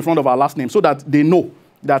first name in front of our last name, so that they know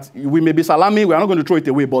that we may be Salami. We are not going to throw it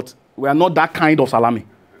away, but we are not that kind of Salami.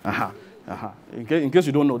 In case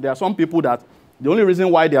you don't know, there are some people that the only reason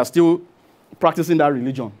why they are still practicing that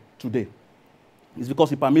religion today is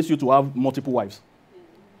because it permits you to have multiple wives.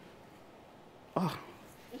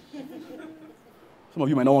 Some of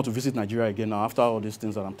you might not want to visit Nigeria again now after all these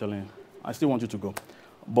things that I'm telling you. I still want you to go.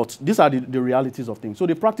 But these are the realities of things. So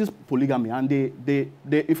they practice polygamy, and they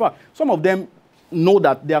in fact, some of them know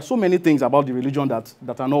that there are so many things about the religion that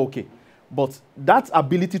are not okay. But that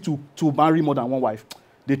ability to marry more than one wife,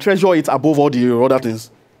 they treasure it above all the other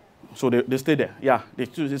things. So they stay there. Yeah.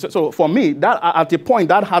 So for me, that at a point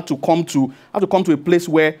that had to come to a place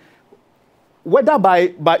where, whether by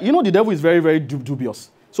the devil is very, very dubious.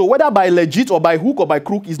 So whether by legit or by hook or by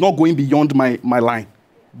crook is not going beyond my line.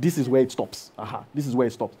 This is where it stops. This is where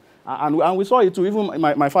it stops. And we saw it too. Even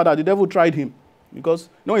my father, the devil tried him. Because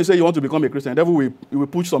when you say you want to become a Christian, the devil will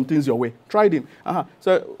push some things your way. Tried him.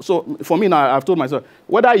 So for me now, I've told myself,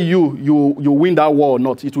 whether you win that war or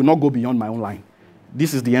not, it will not go beyond my own line.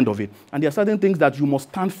 This is the end of it. And there are certain things that you must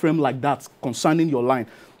stand firm like that concerning your line.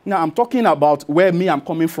 Now, I'm talking about where I'm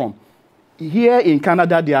coming from. Here in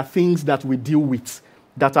Canada, there are things that we deal with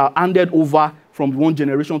that are handed over from one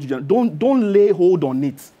generation to generation. Don't lay hold on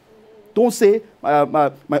it. Don't say,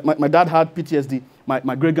 my dad had PTSD,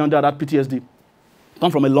 my great-granddad had PTSD.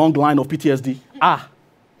 Come from a long line of PTSD.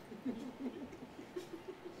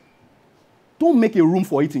 Don't make a room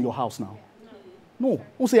for it in your house now. No.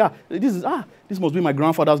 Don't say, this must be my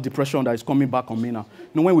grandfather's depression that is coming back on me now.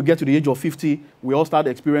 When we get to the age of 50, we all start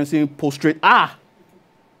experiencing post-straight.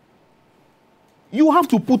 You have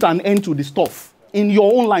to put an end to the stuff in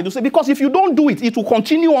your own line. To say, because if you don't do it, it will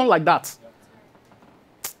continue on like that.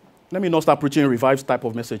 Let me not start preaching a revived type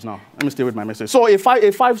of message now. Let me stay with my message. So a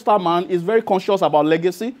five-star man is very conscious about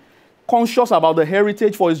legacy, conscious about the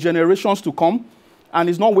heritage for his generations to come, and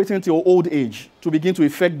is not waiting until old age to begin to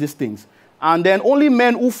effect these things. And then only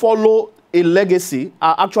men who follow a legacy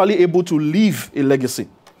are actually able to leave a legacy.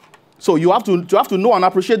 So you have to know and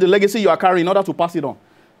appreciate the legacy you are carrying in order to pass it on.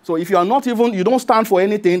 So if you are not you don't stand for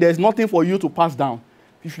anything, there's nothing for you to pass down.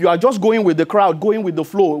 If you are just going with the crowd, going with the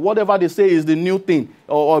flow, whatever they say is the new thing,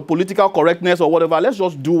 or political correctness or whatever, let's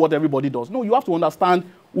just do what everybody does. No, you have to understand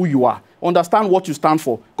who you are. Understand what you stand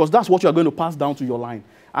for, because that's what you are going to pass down to your line.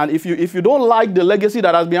 And if you don't like the legacy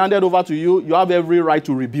that has been handed over to you, you have every right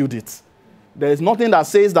to rebuild it. There is nothing that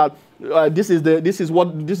says that this is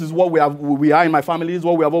what we are in my family, this is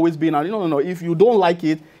what we have always been. And no. If you don't like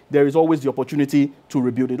it, there is always the opportunity to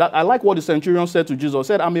rebuild it. I like what the centurion said to Jesus.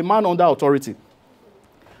 He said, I'm a man under authority.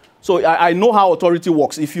 So I know how authority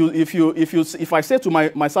works. If I say to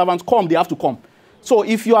my servants, come, they have to come. So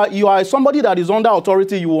if you are somebody that is under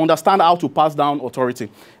authority, you will understand how to pass down authority.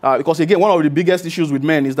 Because again, one of the biggest issues with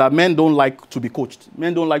men is that men don't like to be coached.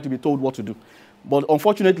 Men don't like to be told what to do. But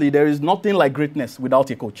unfortunately, there is nothing like greatness without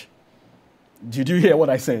a coach. Did you hear what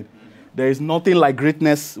I said? There is nothing like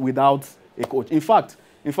greatness without a coach. In fact,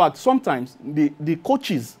 sometimes the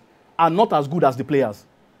coaches are not as good as the players.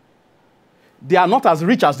 They are not as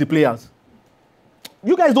rich as the players.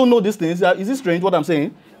 You guys don't know these things. Is it strange what I'm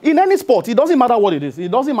saying? In any sport, it doesn't matter what it is. It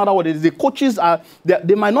doesn't matter what it is. The coaches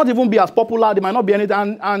they might not even be as popular. They might not be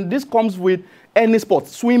anything. And this comes with any sport.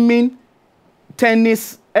 Swimming,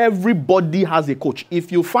 tennis, everybody has a coach.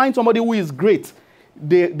 If you find somebody who is great,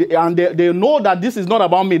 they know that this is not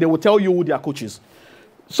about me, they will tell you who their coach is.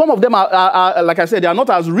 Some of them are, like I said, they are not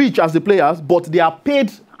as rich as the players, but they are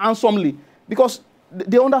paid handsomely because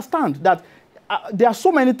they understand that there are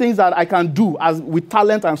so many things that I can do with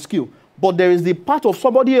talent and skill. But there is the part of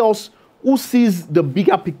somebody else who sees the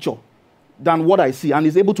bigger picture than what I see and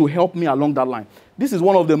is able to help me along that line. This is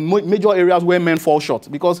one of the major areas where men fall short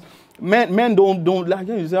because men don't like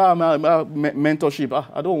you say mentorship.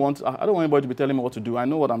 I don't want anybody to be telling me what to do. I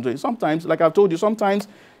know what I'm doing. Sometimes, like I've told you, sometimes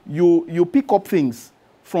you pick up things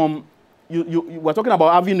from we're talking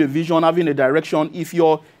about having a vision, having a direction. If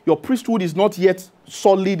your priesthood is not yet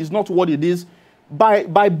solid, is not what it is.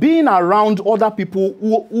 By being around other people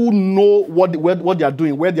who know what they are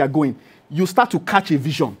doing, where they are going, you start to catch a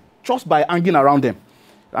vision just by hanging around them.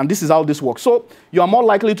 And this is how this works. So you are more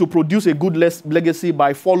likely to produce a good legacy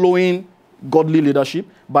by following godly leadership,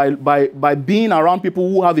 by being around people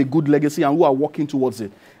who have a good legacy and who are working towards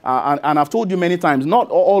it. And I've told you many times, not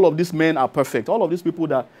all of these men are perfect. All of these people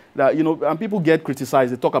that and people get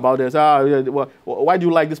criticized. They talk about this. Why do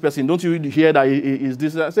you like this person? Don't you hear that he is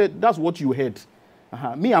this? I said, that's what you heard.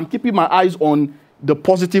 Me, I'm keeping my eyes on the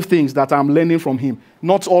positive things that I'm learning from him,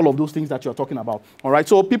 not all of those things that you're talking about. All right?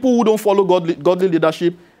 So people who don't follow godly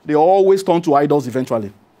leadership, they always turn to idols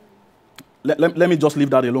eventually. Let me just leave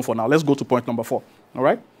that alone for now. Let's go to point number 4. All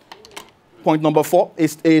right? Point number 4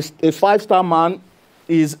 is a 5-star man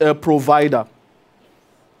is a provider.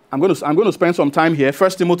 I'm going to spend some time here.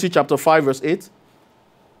 1 Timothy chapter 5, verse 8.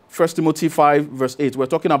 1 Timothy 5, verse 8. We're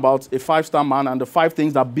talking about a 5-star man and the 5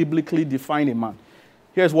 things that biblically define a man.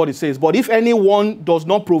 Here's what it says. But if anyone does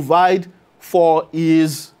not provide for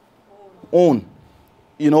his own.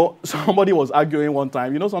 Somebody was arguing one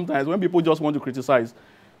time. Sometimes when people just want to criticize,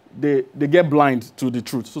 they get blind to the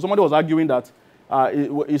truth. So somebody was arguing that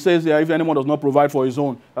he says if anyone does not provide for his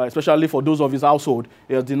own, especially for those of his household,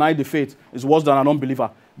 he has denied the faith, is worse than an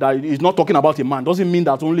unbeliever. That he's not talking about a man. Doesn't mean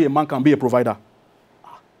that only a man can be a provider.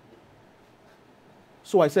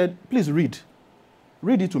 So I said, please read.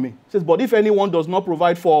 Read it to me. It says, but if anyone does not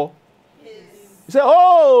provide for his.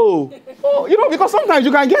 You say, because sometimes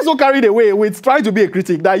you can get so carried away with trying to be a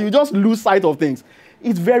critic that you just lose sight of things.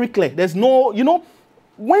 It's very clear. There's no,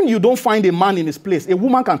 when you don't find a man in his place, a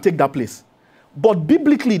woman can take that place. But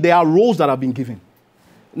biblically, there are roles that have been given.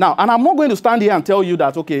 Now, and I'm not going to stand here and tell you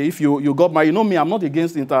that, okay, if you got married, me, I'm not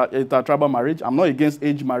against inter-tribal marriage. I'm not against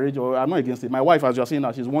age marriage, or I'm not against it. My wife, as you're saying,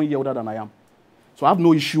 that she's 1 year older than I am. So I have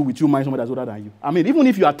no issue with you marrying somebody that's older than you. I mean, even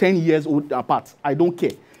if you are 10 years old apart, I don't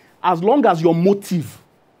care. As long as your motive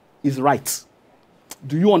is right.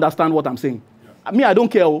 Do you understand what I'm saying? Yeah. Me, I don't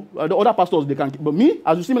care. The other pastors, they can. But me,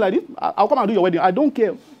 as you see me like this, I'll come and do your wedding. I don't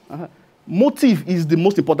care. Motive is the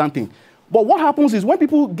most important thing. But what happens is when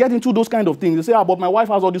people get into those kind of things, they say, but my wife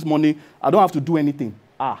has all this money. I don't have to do anything.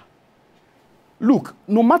 Look,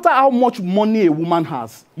 no matter how much money a woman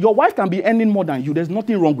has, your wife can be earning more than you. There's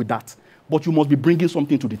nothing wrong with that. But you must be bringing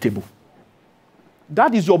something to the table.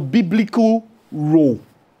 That is your biblical role,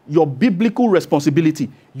 your biblical responsibility.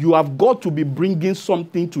 You have got to be bringing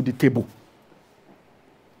something to the table.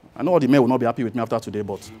 I know all the men will not be happy with me after today,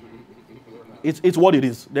 but it's what it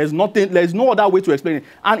is. There's no other way to explain it.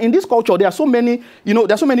 And in this culture, there are so many,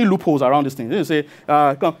 there's so many loopholes around this thing. They say,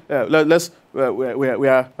 come, we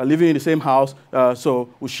are living in the same house, so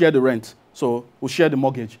we share the rent, so we share the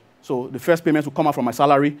mortgage. So the first payment will come out from my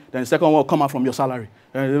salary, then the second one will come out from your salary,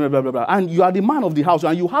 blah, blah, blah, blah. And you are the man of the house,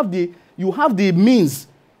 and you have the means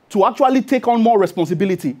to actually take on more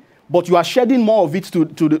responsibility, but you are shedding more of it to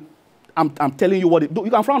the. I'm telling you what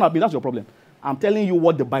you can frown at me. That's your problem. I'm telling you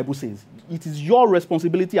what the Bible says. It is your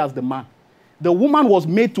responsibility as the man. The woman was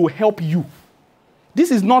made to help you.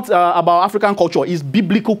 This is not about African culture. It's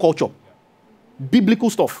biblical culture. Biblical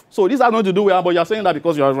stuff. So this has nothing to do with, but you're saying that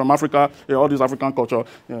because you're from Africa, all this African culture,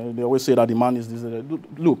 they always say that the man is this.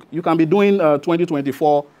 Look, you can be doing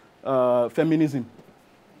 2024 feminism.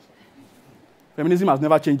 Feminism has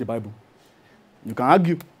never changed the Bible. You can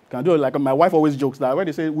argue. You can do it. Like my wife always jokes that when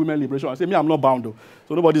they say women liberation, I say, me, I'm not bound, though.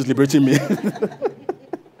 So nobody's liberating me.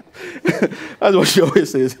 That's what she always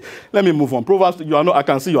says. Let me move on. Proverbs, I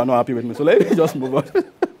can see you are not happy with me. So let me just move on.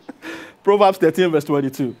 Proverbs 13, verse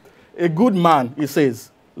 22. A good man, it says,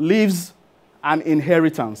 leaves an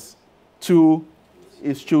inheritance to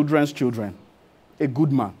his children's children. A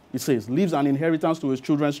good man, it says, leaves an inheritance to his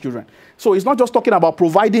children's children. So it's not just talking about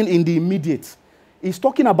providing in the immediate. It's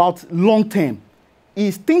talking about long term.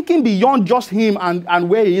 He's thinking beyond just him and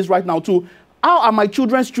where he is right now to how are my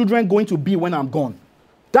children's children going to be when I'm gone?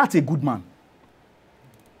 That's a good man.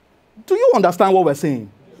 Do you understand what we're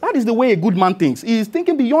saying? That is the way a good man thinks. He's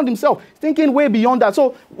thinking beyond himself, thinking way beyond that.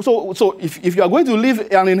 So if you are going to leave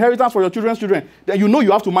an inheritance for your children's children, then you know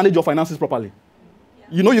you have to manage your finances properly.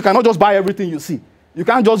 Yeah. You know you cannot just buy everything you see. You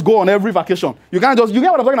can't just go on every vacation. You get what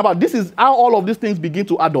I'm talking about? This is how all of these things begin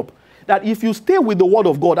to add up. That if you stay with the word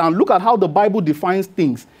of God and look at how the Bible defines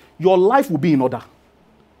things, your life will be in order.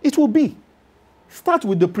 It will be. Start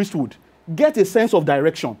with the priesthood. Get a sense of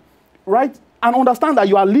direction, right? And understand that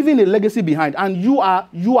you are leaving a legacy behind and you are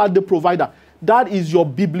the provider. That is your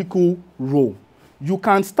biblical role. You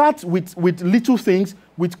can start with little things,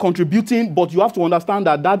 with contributing, but you have to understand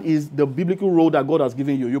that that is the biblical role that God has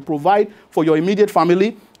given you. You provide for your immediate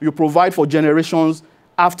family. You provide for generations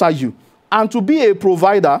after you. And to be a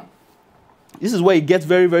provider, this is where it gets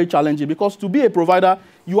very, very challenging, because to be a provider,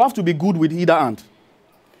 you have to be good with either hand.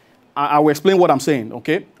 I will explain what I'm saying,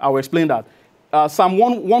 okay? I will explain that. Psalm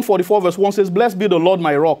 144 verse 1 says, "Blessed be the Lord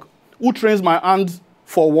my rock, who trains my hands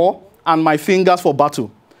for war and my fingers for battle."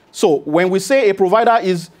 So when we say a provider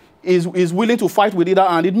is willing to fight with either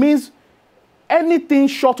hand, it means anything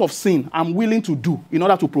short of sin I'm willing to do in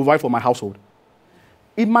order to provide for my household.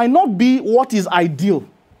 It might not be what is ideal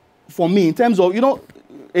for me in terms of,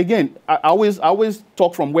 again, I always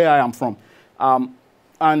talk from where I am from.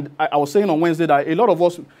 And I was saying on Wednesday that a lot of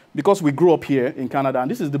us, because we grew up here in Canada,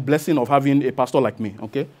 and this is the blessing of having a pastor like me,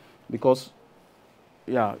 okay? Because,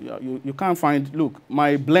 you can't find, look,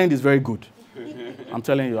 my blend is very good. I'm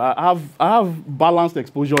telling you, I have balanced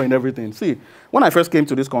exposure in everything. See, when I first came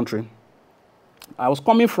to this country, I was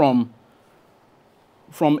coming from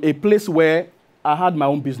a place where I had my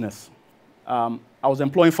own business. I was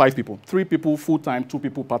employing 5 people, 3 people full-time, 2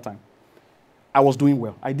 people part-time. I was doing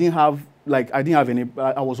well. I didn't have any,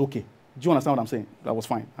 I was okay. Do you understand what I'm saying? I was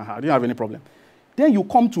fine. I didn't have any problem. Then you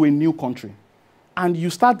come to a new country and you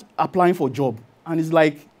start applying for a job. And it's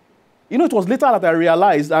like, it was later that I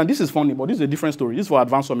realized, and this is funny, but this is a different story. This is for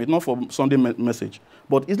Advanced Summit, not for Sunday message.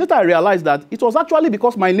 But it's later I realized that it was actually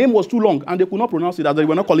because my name was too long and they could not pronounce it, that they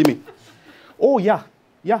were not calling me. Oh, yeah.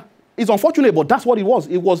 It's unfortunate, but that's what it was.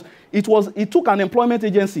 It took an employment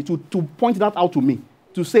agency to point that out to me,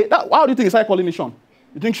 to say, how do you think they started calling me Sean?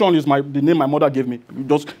 You think Sean is the name my mother gave me? You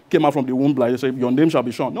just came out from the womb like they said, your name shall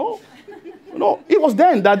be Sean. No. It was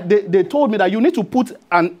then that they told me that you need to put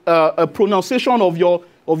a pronunciation of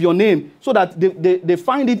your name so that they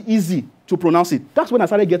find it easy to pronounce it. That's when I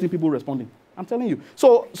started getting people responding. I'm telling you.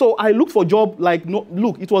 So I looked for a job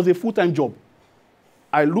look, it was a full-time job.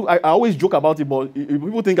 I always joke about it, but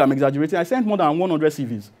people think I'm exaggerating. I sent more than 100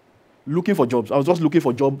 CVs looking for jobs. I was just looking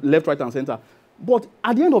for jobs left, right, and center. But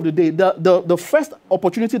at the end of the day, the first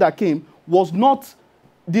opportunity that came was not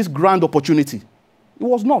this grand opportunity. It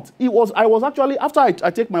was not. I was actually, after I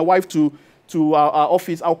take my wife to our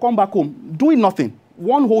office, I'll come back home doing nothing.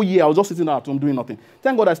 One whole year, I was just sitting at home doing nothing.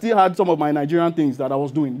 Thank God I still had some of my Nigerian things that I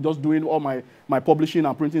was doing, just doing all my publishing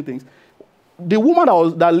and printing things. The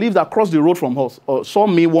woman that lives across the road from us saw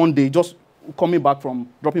me one day just coming back from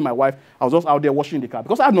dropping my wife. I was just out there washing the car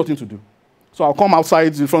because I had nothing to do. So I'll come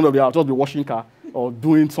outside in front of the house, just be washing car or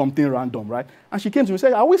doing something random, right? And she came to me and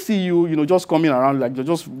said, I always see you, just coming around, like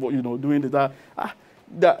just, doing that. I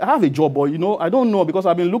have a job, but, I don't know because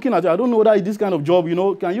I've been looking at it. I don't know whether it's this kind of job,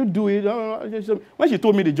 can you do it? When she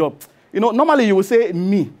told me the job, normally you would say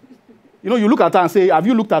me. You look at her and say, have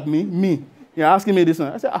you looked at me? Me. You're asking me this.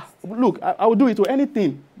 I said, look, I will do it to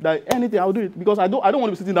anything. I will do it because I don't want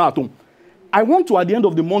to be sitting down at home. I want to, at the end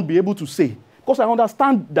of the month, be able to say, because I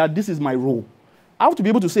understand that this is my role. I have to be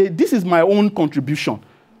able to say, this is my own contribution.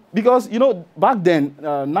 Because, back then,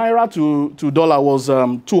 Naira to dollar was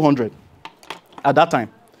 200 at that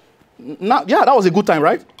time. Now, that was a good time,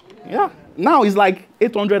 right? Yeah. Now it's like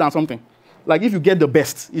 800 and something. Like if you get the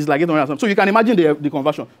best, it's like 800 and something. So you can imagine the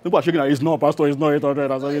conversion. People are shaking that it's not, Pastor, it's not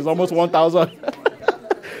 800. It's almost 1,000.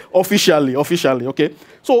 Officially, okay?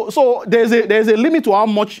 So there's a limit to how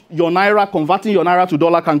much converting your Naira to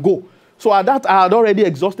dollar can go. So at that, I had already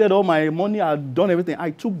exhausted all my money. I had done everything.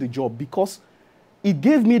 I took the job because it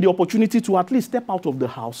gave me the opportunity to at least step out of the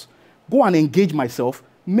house, go and engage myself,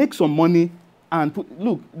 make some money, and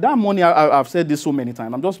look, that money, I've said this so many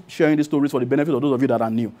times. I'm just sharing these stories for the benefit of those of you that are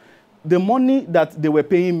new. The money that they were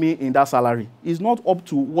paying me in that salary is not up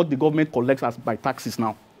to what the government collects as by taxes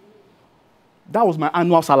now. That was my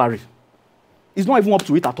annual salary. It's not even up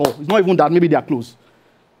to it at all. It's not even that. Maybe they are close.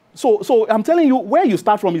 So I'm telling you, where you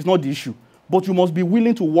start from is not the issue, but you must be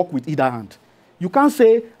willing to work with either hand. You can't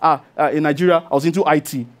say, in Nigeria, I was into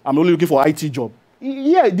IT. I'm only looking for an IT job.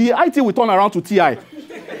 Yeah, the IT will turn around to TI.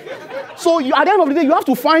 So at the end of the day, you have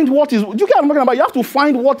to find what is, you get what I'm talking about? You have to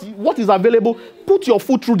find what is available. Put your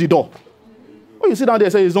foot through the door. When you sit down there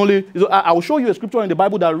and say, I will show you a scripture in the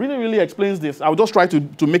Bible that really, really explains this. I will just try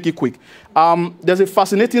to make it quick. There's a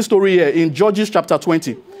fascinating story here in Judges chapter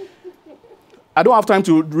 20. I don't have time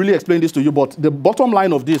to really explain this to you, but the bottom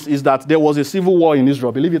line of this is that there was a civil war in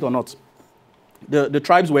Israel, believe it or not.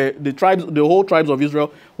 The whole tribes of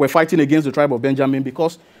Israel were fighting against the tribe of Benjamin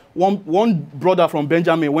because one brother from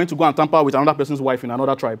Benjamin went to go and tamper with another person's wife in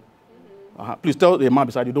another tribe. Please tell the man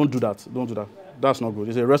beside you, don't do that. Don't do that. That's not good.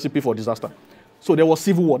 It's a recipe for disaster. So there was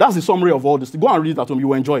civil war. That's the summary of all this. Go and read it at home. You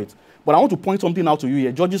will enjoy it. But I want to point something out to you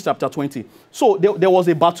here. Judges chapter 20. So there was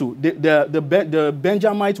a battle. The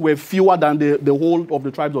Benjamites were fewer than the whole of the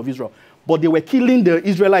tribes of Israel. But they were killing the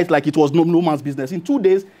Israelites like it was no man's business. In 2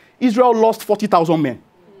 days, Israel lost 40,000 men.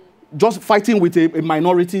 Just fighting with a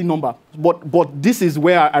minority number. But this is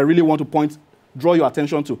where I really want to draw your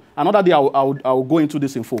attention to. Another day, I will go into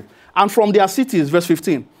this in full. And from their cities, verse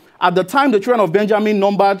 15. At the time, the children of Benjamin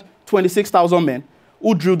numbered 26,000 men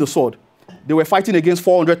who drew the sword. They were fighting against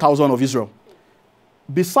 400,000 of Israel.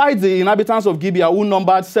 Besides the inhabitants of Gibeah, who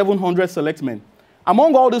numbered 700 select men.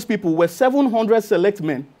 Among all these people were 700 select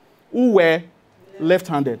men who were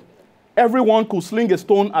left-handed. Everyone could sling a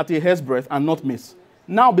stone at a hair's breadth and not miss.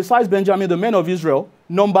 Now, besides Benjamin, the men of Israel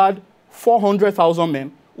numbered 400,000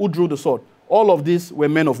 men who drew the sword. All of these were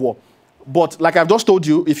men of war. But like I've just told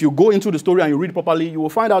you, if you go into the story and you read properly, you will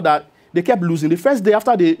find out that they kept losing. The first day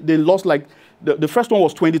after they lost, like, the first one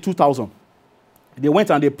was 22,000. They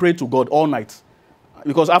went and they prayed to God all night.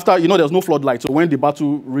 Because after, there's no floodlight. So when the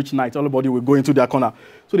battle reached night, everybody will go into their corner.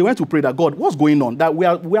 So they went to pray that, God, what's going on? That we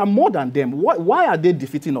are more than them. Why are they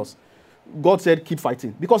defeating us? God said, keep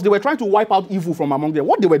fighting. Because they were trying to wipe out evil from among them.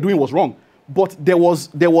 What they were doing was wrong. But there was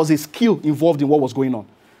a skill involved in what was going on.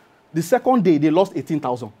 The second day, they lost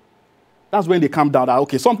 18,000. That's when they calmed down. That,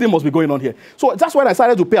 okay, something must be going on here. So that's when I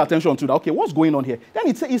started to pay attention to that. Okay, what's going on here? Then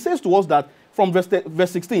it says to us that from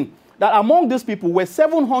verse 16, that among these people were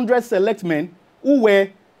 700 select men who were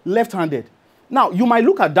left-handed. Now, you might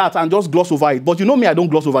look at that and just gloss over it. But you know me, I don't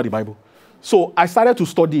gloss over the Bible. So I started to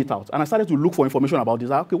study it out. And I started to look for information about this.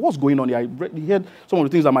 Okay, what's going on here? I heard some of the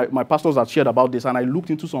things that my pastors had shared about this. And I looked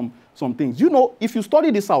into some things. If you study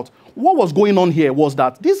this out, what was going on here was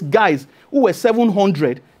that these guys who were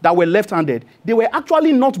 700 that were left-handed, they were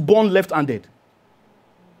actually not born left-handed.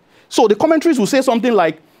 So the commentaries will say something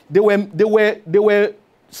like, there were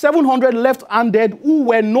 700 left-handed who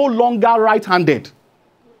were no longer right-handed.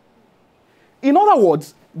 In other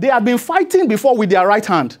words, they had been fighting before with their right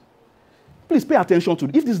hand. Please pay attention to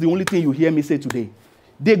it. If this is the only thing you hear me say today,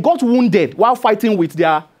 they got wounded while fighting with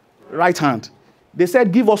their right hand. They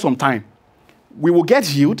said, give us some time. We will get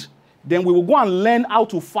healed. Then we will go and learn how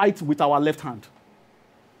to fight with our left hand.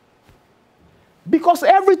 Because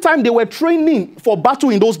every time they were training for battle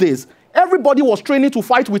in those days, everybody was training to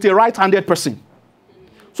fight with a right-handed person.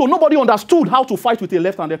 So nobody understood how to fight with a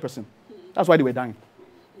left-handed person. That's why they were dying.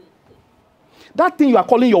 That thing you are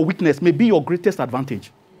calling your weakness may be your greatest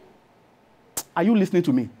advantage. Are you listening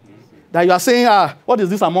to me? That you are saying, what is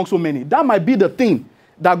this among so many? That might be the thing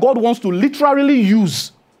that God wants to literally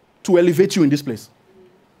use to elevate you in this place.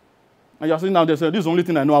 And you are sitting down there saying, this is the only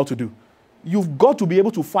thing I know how to do. You've got to be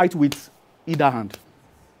able to fight with either hand.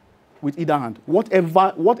 With either hand.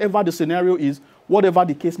 Whatever the scenario is, whatever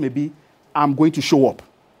the case may be, I'm going to show up.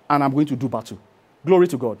 And I'm going to do battle. Glory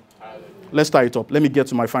to God. Hallelujah. Let's tie it up. Let me get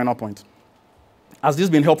to my final point. Has this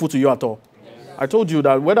been helpful to you at all? Yes. I told you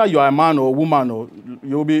that whether you are a man or a woman, or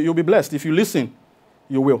you'll be blessed. If you listen,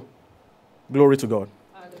 you will. Glory to God.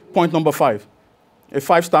 Hallelujah. Point number 5. A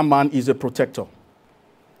 5-star man is a protector.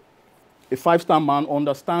 A 5-star man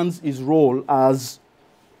understands his role as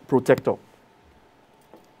protector.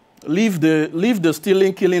 Leave the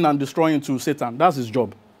stealing, killing, and destroying to Satan. That's his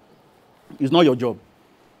job. It's not your job.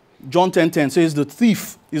 John 10:10 says the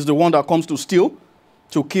thief is the one that comes to steal,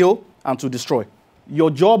 to kill, and to destroy.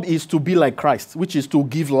 Your job is to be like Christ, which is to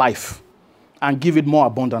give life and give it more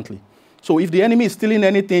abundantly. So if the enemy is stealing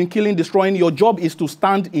anything, killing, destroying, your job is to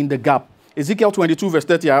stand in the gap Ezekiel 22 verse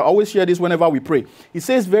 30. I always share this whenever we pray. It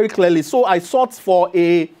says very clearly, so I sought for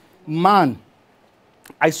a man.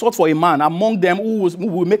 I sought for a man among them who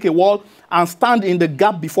will make a wall and stand in the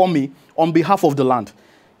gap before me on behalf of the land.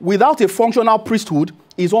 Without a functional priesthood,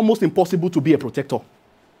 it's almost impossible to be a protector.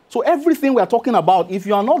 So everything we are talking about, if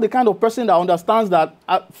you are not the kind of person that understands that,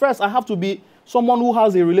 first I have to be someone who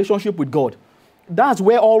has a relationship with God. That's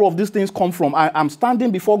where all of these things come from. I'm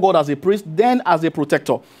standing before God as a priest, then as a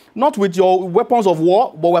protector. Not with your weapons of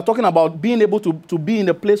war, but we're talking about being able to be in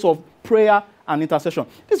a place of prayer and intercession.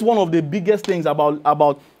 This is one of the biggest things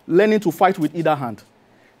about learning to fight with either hand.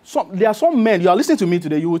 So there are some men, you are listening to me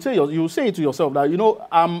today, you will say it to yourself that, you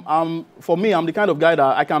know, for me, I'm the kind of guy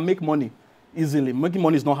that I can make money easily. Making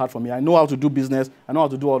money is not hard for me. I know how to do business. I know how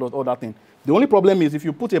to do all that thing. The only problem is if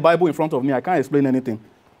you put a Bible in front of me, I can't explain anything.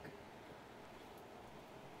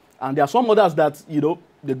 And there are some others that, you know,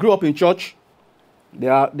 they grew up in church. They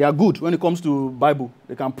are good when it comes to Bible.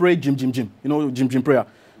 They can pray jim. You know, jim prayer.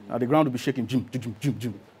 The ground will be shaking. Jim.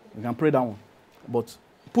 They can pray that one. But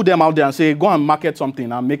put them out there and say, go and market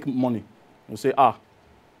something and make money. You say, let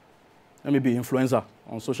me be influencer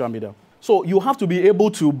on social media. So you have to be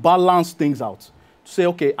able to balance things out. To say,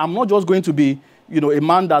 okay, I'm not just going to be, you know, a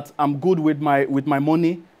man that I'm good with my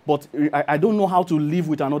money, but I don't know how to live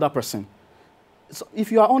with another person. So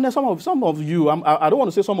if you are honest, some of you, I don't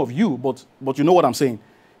want to say some of you, but you know what I'm saying.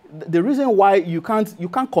 The reason why you can't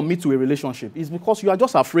commit to a relationship is because you are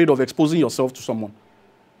just afraid of exposing yourself to someone.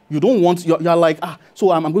 You don't want, you're like,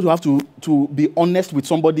 so I'm going to have to be honest with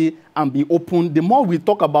somebody and be open. The more we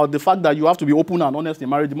talk about the fact that you have to be open and honest in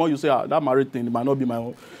marriage, the more you say, that marriage thing might not be my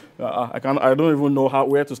own. I don't even know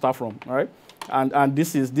where to start from, all right? And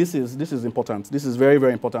this is important. This is very,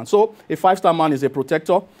 very important. So a 5-star man is a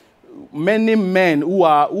protector. Many men who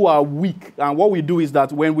are weak, and what we do is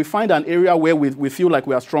that when we find an area where we feel like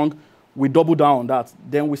we are strong, we double down on that.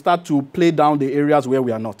 Then we start to play down the areas where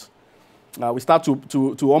we are not. We start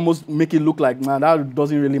to almost make it look like, man, that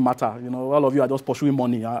doesn't really matter. You know, all of you are just pursuing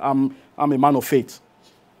money. I'm a man of faith.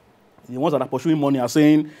 The ones that are pursuing money are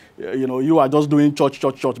saying, you know, you are just doing church,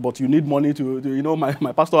 but you need money to you know,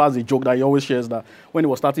 my pastor has a joke that he always shares that when he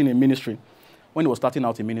was starting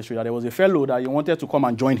out in ministry, that there was a fellow that he wanted to come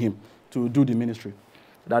and join him to do the ministry.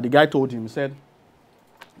 That the guy told him, he said,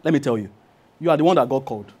 let me tell you, you are the one that God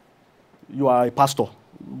called. You are a pastor.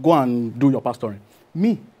 Go and do your pastoring.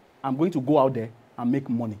 Me, I'm going to go out there and make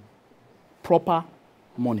money. Proper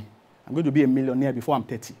money. I'm going to be a millionaire before I'm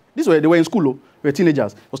 30. This way, they were in school, they were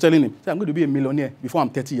teenagers. I was telling him, I'm going to be a millionaire before I'm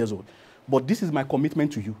 30 years old. But this is my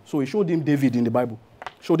commitment to you. So he showed him David in the Bible.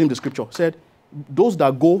 Showed him the scripture. Said, those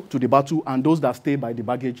that go to the battle and those that stay by the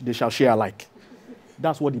baggage, they shall share alike.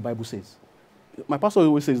 That's what the Bible says. My pastor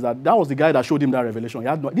always says that was the guy that showed him that revelation.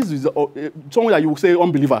 This is someone that you will say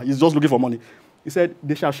unbeliever. He's just looking for money. He said,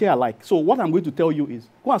 they shall share alike. So what I'm going to tell you is,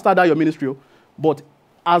 go and start out your ministry, but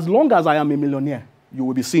as long as I am a millionaire, you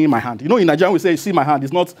will be seeing my hand. You know, in Nigeria we say, see my hand.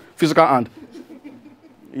 It's not physical hand.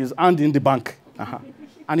 It's hand in the bank.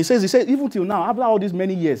 And he says, even till now, after all these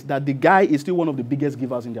many years, that the guy is still one of the biggest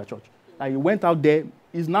givers in their church. Like he went out there,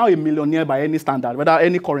 he's now a millionaire by any standard, without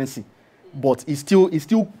any currency. But he still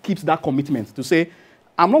keeps that commitment to say,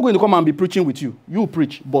 I'm not going to come and be preaching with you. You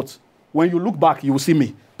preach, but when you look back, you will see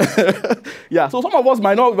me. Yeah, so some of us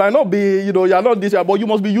might not be, you know, you're not this, but you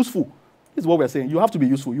must be useful. This is what we're saying. You have to be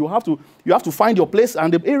useful. You have to find your place,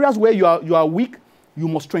 and the areas where you are weak, you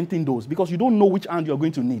must strengthen those, because you don't know which hand you're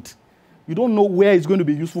going to need. You don't know where it's going to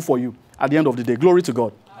be useful for you at the end of the day. Glory to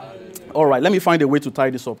God. Amen. All right, let me find a way to tie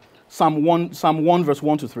this up. Psalm 1, verse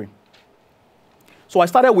 1 to 3. So I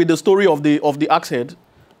started with the story of the axe head,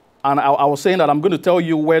 and I was saying that I'm going to tell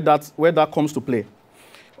you where that comes to play.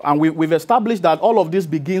 And we've established that all of this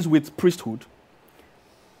begins with priesthood.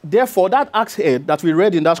 Therefore, that axe head that we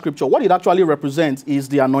read in that scripture, what it actually represents is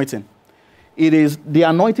the anointing. It is the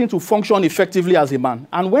anointing to function effectively as a man.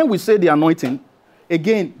 And when we say the anointing,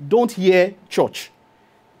 again, don't hear church.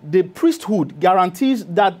 The priesthood guarantees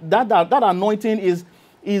that anointing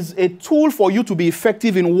is a tool for you to be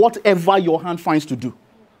effective in whatever your hand finds to do.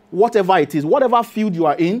 Whatever it is, whatever field you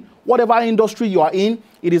are in, whatever industry you are in,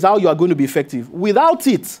 it is how you are going to be effective. Without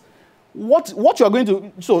it, what you are going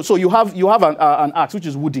to... So you have an axe, which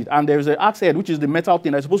is wooded, and there is an axe head, which is the metal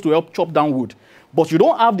thing that's supposed to help chop down wood. But you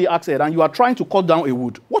don't have the axe head, and you are trying to cut down a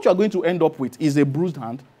wood. What you are going to end up with is a bruised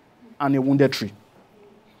hand and a wounded tree.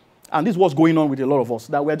 And this is what's going on with a lot of us,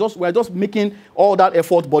 that we're just making all that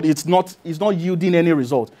effort, but it's not yielding any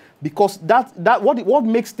result. Because what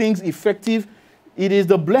makes things effective, it is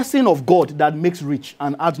the blessing of God that makes rich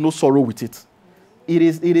and adds no sorrow with it. It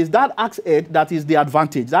is that axe head that is the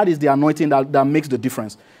advantage. That is the anointing that makes the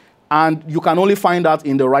difference. And you can only find that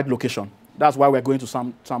in the right location. That's why we're going to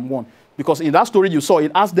Psalm 1. Because in that story you saw,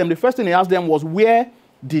 it asked them, the first thing it asked them was, where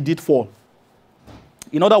did it fall?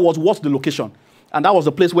 In other words, what's the location? And that was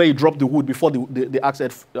the place where he dropped the wood before the axe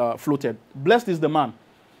had floated. Blessed is the man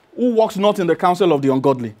who walks not in the counsel of the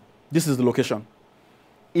ungodly. This is the location.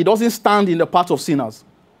 He doesn't stand in the path of sinners.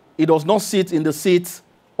 He does not sit in the seat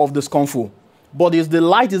of the scornful. But his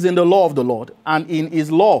delight is in the law of the Lord. And in his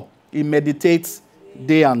law he meditates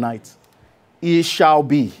day and night. He shall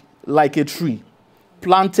be like a tree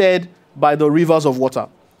planted by the rivers of water,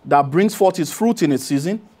 that brings forth its fruit in its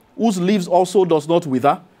season, whose leaves also does not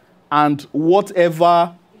wither, and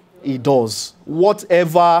whatever he does, not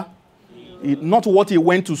what he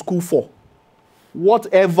went to school for,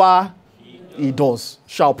 whatever he does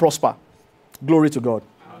shall prosper. Glory to God.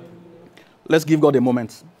 Let's give God a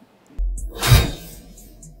moment.